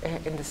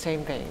the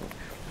same vein.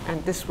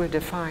 And this will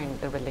define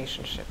the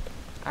relationship.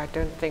 I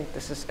don't think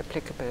this is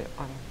applicable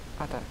on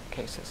other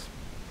cases.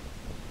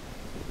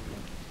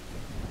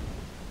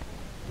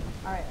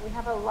 All right, we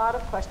have a lot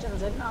of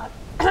questions and not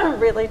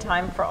really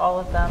time for all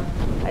of them.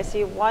 I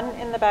see one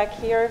in the back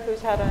here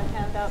who's had a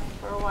hand up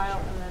for a while,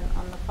 and then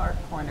on the far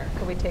corner.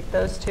 Could we take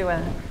those two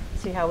and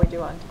see how we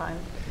do on time?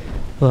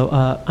 Hello,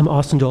 I'm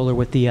Austin Doler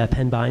with the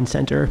Penn Bine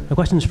Center. My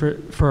question is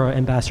for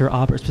Ambassador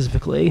Haber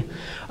specifically.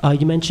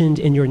 You mentioned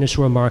in your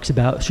initial remarks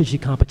about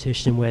strategic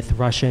competition with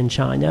Russia and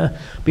China,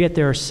 but yet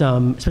there are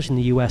some, especially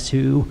in the US,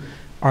 who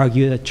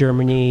argue that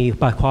Germany,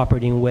 by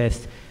cooperating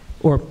with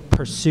or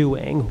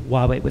pursuing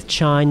Huawei with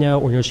China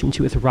or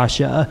negotiating with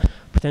Russia,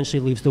 potentially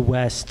leaves the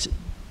West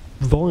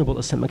vulnerable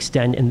to some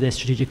extent in this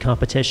strategic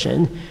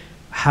competition.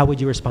 How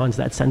would you respond to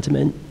that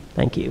sentiment?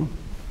 Thank you.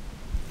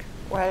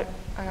 Well,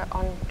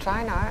 on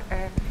China,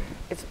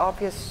 it's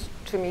obvious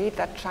to me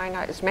that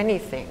China is many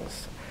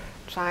things.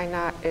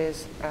 China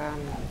is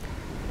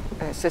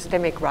a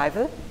systemic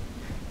rival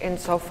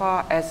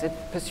insofar as it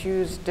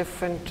pursues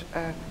different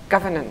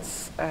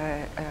governance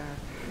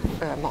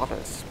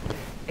models.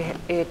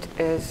 It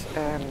is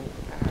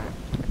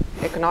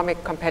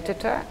economic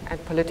competitor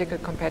and political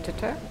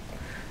competitor,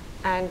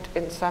 and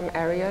in some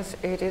areas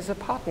it is a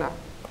partner.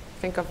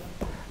 Think of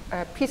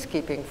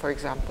peacekeeping, for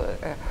example,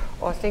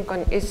 or think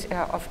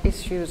of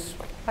issues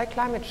like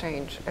climate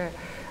change,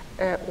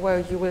 where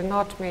you will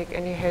not make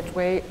any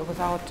headway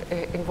without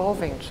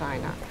involving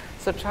China.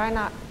 So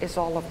China is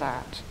all of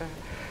that.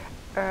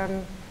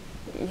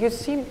 You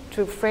seem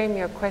to frame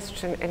your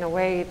question in a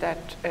way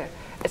that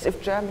as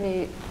if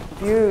Germany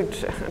viewed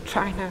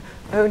China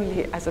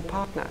only as a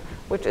partner,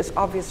 which is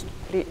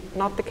obviously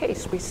not the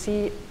case. We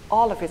see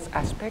all of its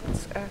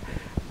aspects,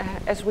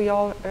 as we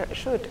all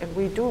should, and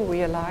we do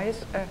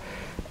realize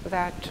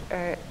that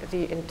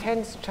the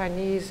intense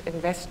Chinese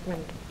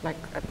investment, like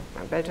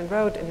a Belt and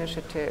Road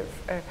Initiative,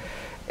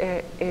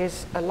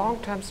 is a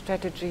long-term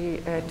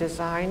strategy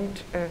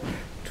designed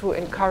to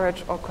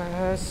encourage or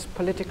coerce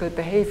political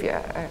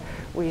behavior.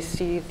 We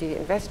see the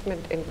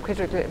investment in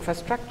critical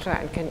infrastructure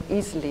and can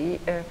easily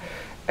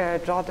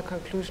draw the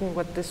conclusion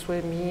what this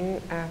will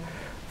mean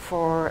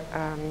for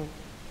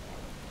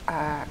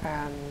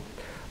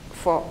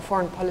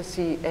foreign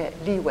policy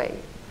leeway.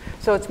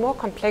 So it's more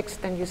complex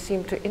than you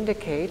seem to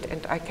indicate,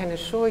 and I can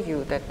assure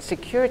you that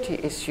security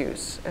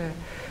issues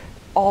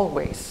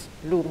always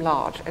loom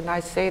large, and I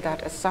say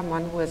that as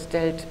someone who has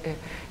dealt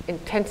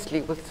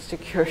intensely with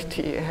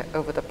security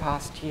over the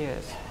past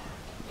years.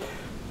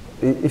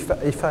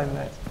 If I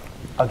may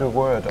add a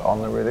word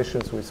on the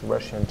relations with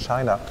Russia and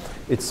China,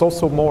 it's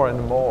also more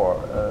and more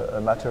a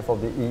matter for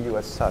the EU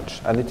as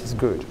such, and it is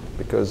good,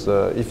 because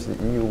if the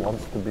EU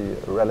wants to be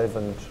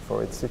relevant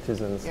for its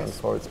citizens and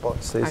for its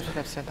policies,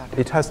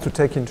 it has to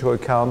take into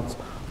account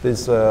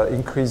this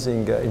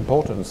increasing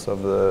importance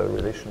of the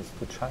relations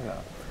to China.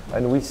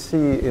 And we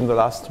see in the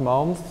last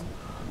month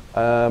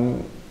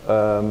an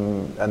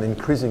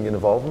increasing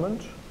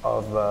involvement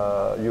of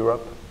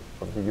Europe,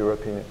 of the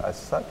European as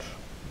such,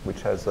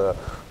 which has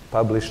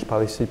published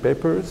policy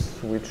papers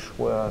which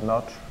have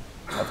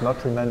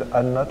not remained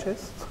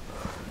unnoticed.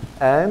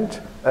 And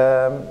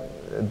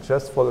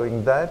just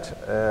following that,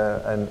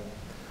 and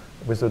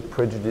without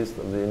prejudice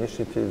of the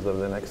initiatives of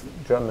the next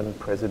German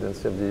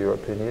presidency of the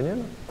European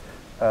Union,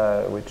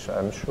 which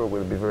I'm sure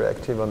will be very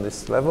active on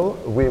this level,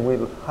 we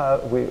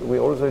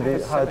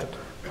already had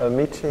a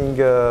meeting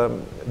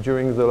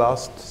during the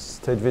last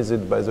state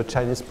visit by the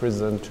Chinese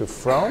president to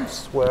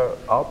France, where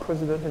our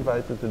president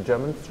invited the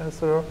German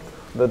chancellor,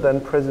 the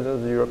then president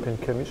of the European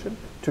Commission,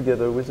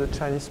 together with the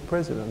Chinese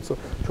president. So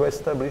to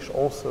establish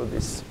also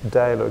this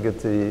dialogue at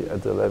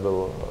the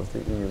level of the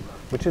EU,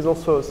 which is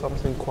also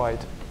something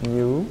quite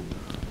new,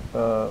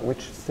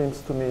 which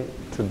seems to me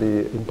to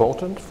be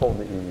important for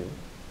the EU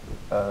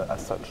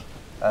as such,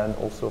 and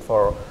also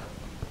for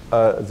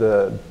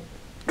the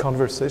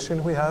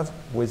conversation we have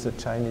with the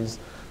Chinese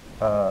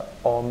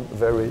on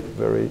very,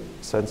 very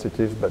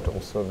sensitive but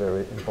also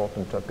very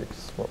important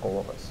topics for all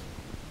of us.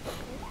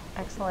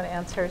 Excellent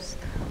answers.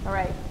 All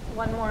right,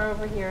 one more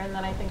over here, and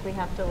then I think we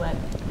have to let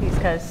these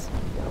guys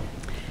go.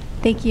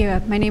 Thank you.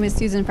 My name is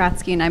Susan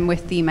Fratsky, and I'm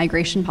with the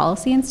Migration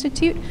Policy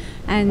Institute.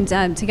 And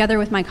together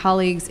with my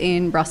colleagues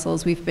in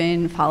Brussels, we've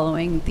been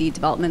following the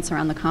developments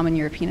around the Common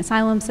European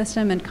Asylum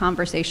System and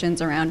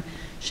conversations around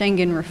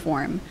Schengen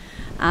reform.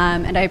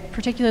 And I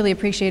particularly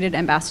appreciated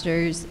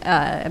Ambassador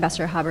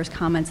Haber's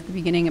comments at the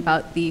beginning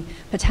about the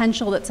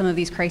potential that some of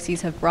these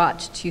crises have brought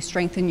to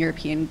strengthen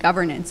European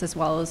governance, as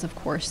well as, of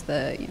course,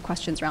 the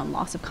questions around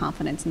loss of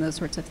confidence and those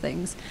sorts of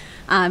things.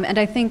 And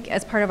I think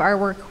as part of our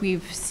work,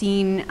 we've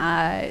seen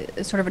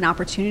sort of an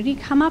opportunity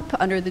come up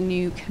under the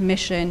new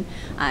Commission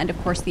and, of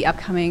course, the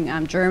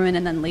upcoming German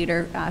and then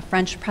later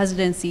French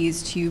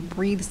presidencies to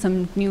breathe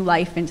some new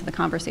life into the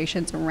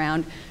conversations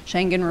around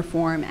Schengen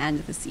reform and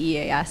the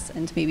CEAS,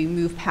 and to maybe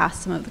move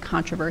past some of the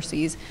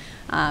controversies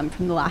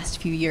from the last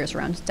few years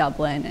around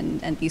Dublin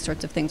and these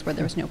sorts of things where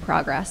there was no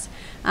progress.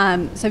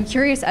 So I'm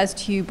curious as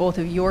to both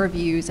of your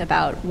views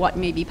about what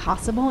may be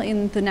possible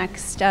in the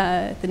next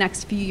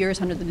few years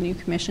under the new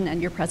Commission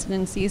and your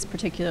presidencies,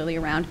 particularly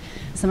around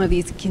some of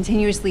these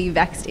continuously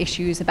vexed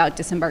issues about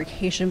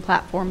disembarkation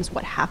platforms,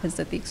 what happens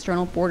at the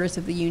external borders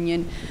of the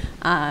Union,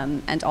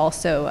 and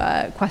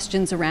also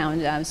questions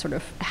around sort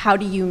of how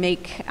do you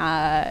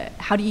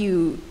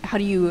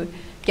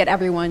get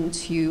everyone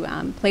to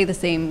play the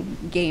same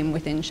game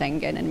within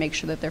Schengen and make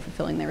sure that they're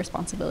fulfilling their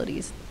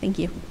responsibilities. Thank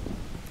you.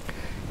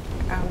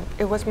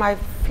 It was my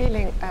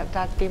feeling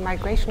that the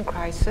migration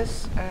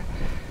crisis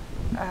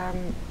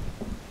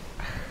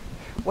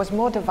was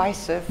more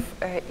divisive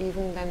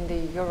even than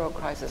the Euro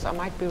crisis. I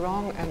might be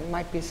wrong and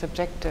might be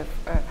subjective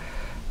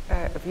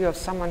view of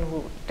someone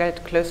who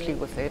dealt closely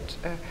with it.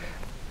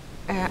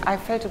 I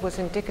felt it was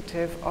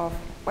indicative of,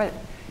 well,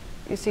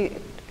 you see,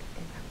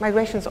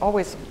 migration is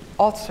always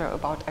also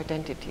about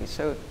identity,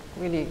 so it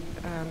really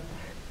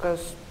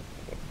goes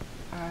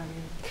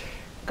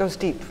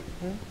deep.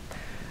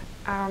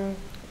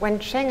 When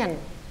Schengen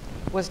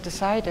was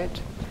decided,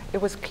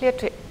 it was clear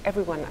to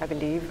everyone, I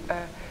believe,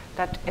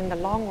 that in the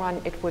long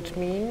run it would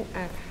mean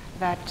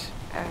that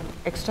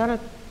external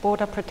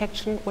border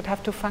protection would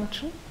have to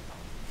function,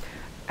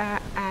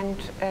 and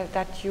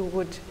that you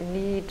would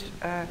need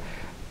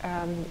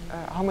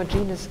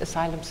homogeneous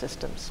asylum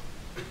systems.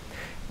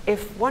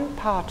 If one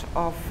part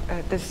of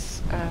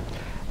this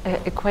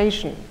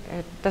equation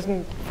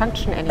doesn't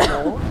function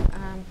anymore,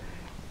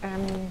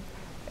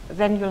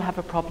 then you'll have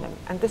a problem.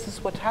 And this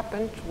is what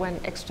happened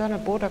when external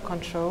border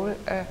control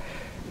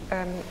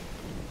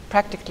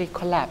practically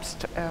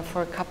collapsed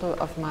for a couple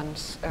of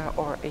months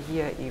or a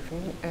year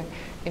even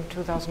in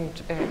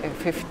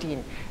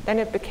 2015. Then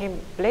it became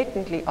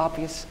blatantly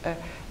obvious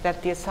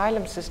that the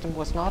asylum system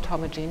was not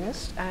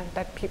homogeneous and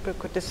that people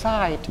could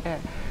decide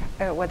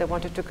where they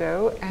wanted to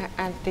go,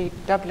 and the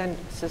Dublin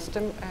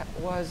system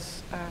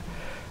was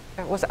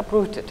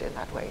uprooted in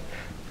that way.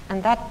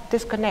 And that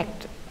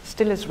disconnect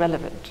still is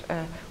relevant.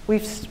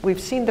 We've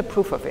seen the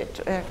proof of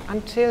it.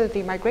 Until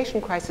the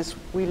migration crisis,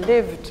 we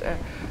lived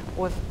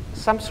with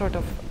some sort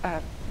of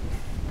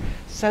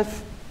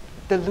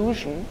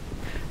self-delusion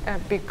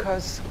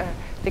because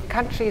the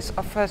countries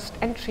of first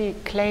entry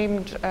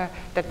claimed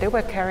that they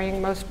were carrying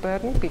most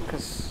burden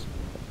because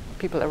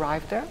people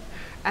arrived there,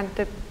 and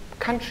the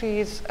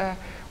countries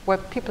where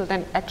people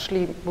then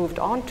actually moved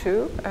on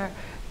to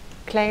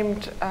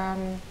claimed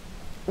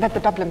that the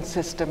Dublin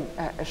system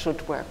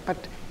should work. But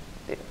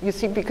you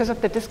see, because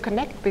of the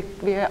disconnect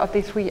of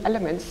the three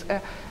elements,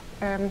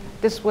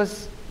 this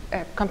was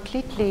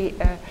completely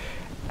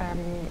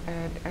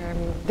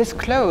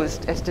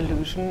disclosed as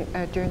delusion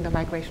during the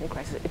migration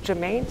crisis. It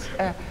remains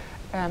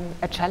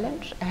a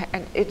challenge,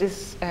 and it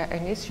is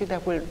an issue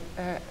that will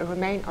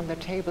remain on the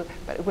table,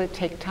 but it will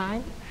take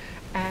time,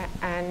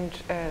 and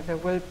there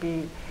will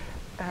be,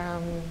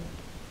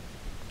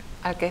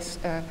 I guess,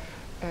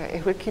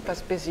 it will keep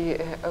us busy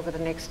over the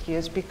next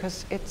years,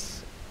 because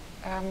it's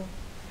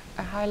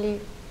a highly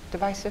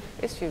divisive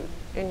issue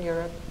in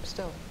Europe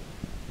still.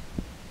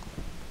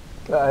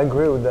 I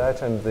agree with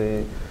that, and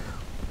the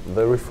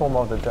reform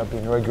of the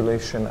Dublin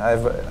regulation.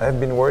 I've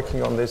been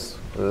working on this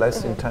with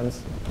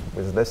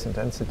less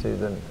intensity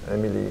than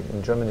Emily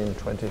in Germany in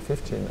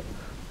 2015.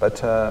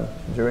 But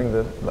during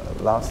the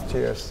last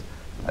years,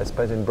 I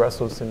spent in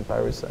Brussels, in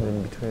Paris, and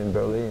in between in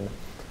Berlin.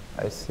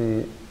 I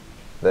see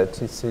that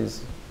this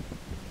is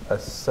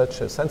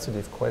such a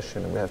sensitive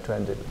question, and we have to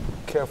handle it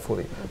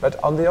carefully.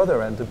 But on the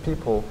other hand, the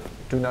people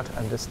do not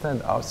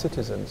understand, our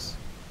citizens,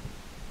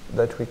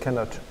 that we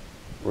cannot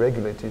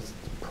regulate it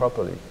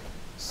properly.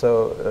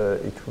 So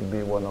it will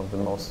be one of the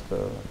most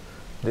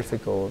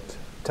difficult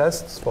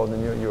tests for the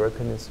new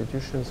European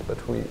institutions, but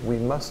we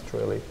must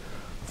really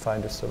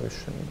find a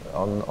solution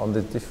on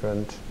the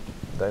different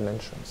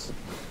dimensions.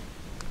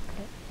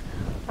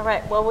 All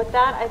right, well, with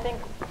that, I think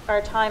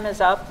our time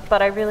is up,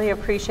 but I really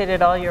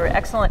appreciated all your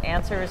excellent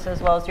answers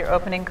as well as your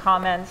opening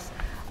comments.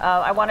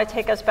 I want to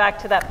take us back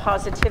to that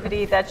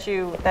positivity that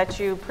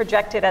you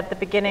projected at the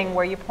beginning,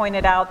 where you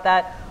pointed out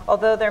that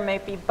although there may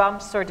be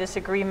bumps or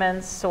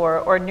disagreements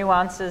or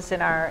nuances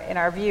in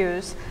our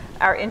views,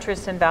 our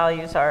interests and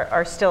values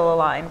are still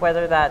aligned,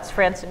 whether that's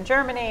France and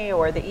Germany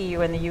or the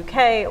EU and the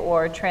UK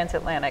or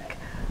transatlantic.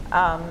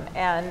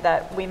 And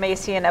that we may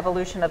see an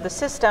evolution of the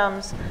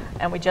systems,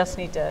 and we just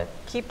need to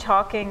keep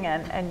talking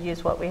and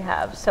use what we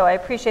have. So I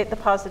appreciate the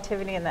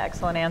positivity and the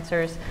excellent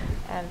answers,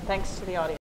 and thanks to the audience.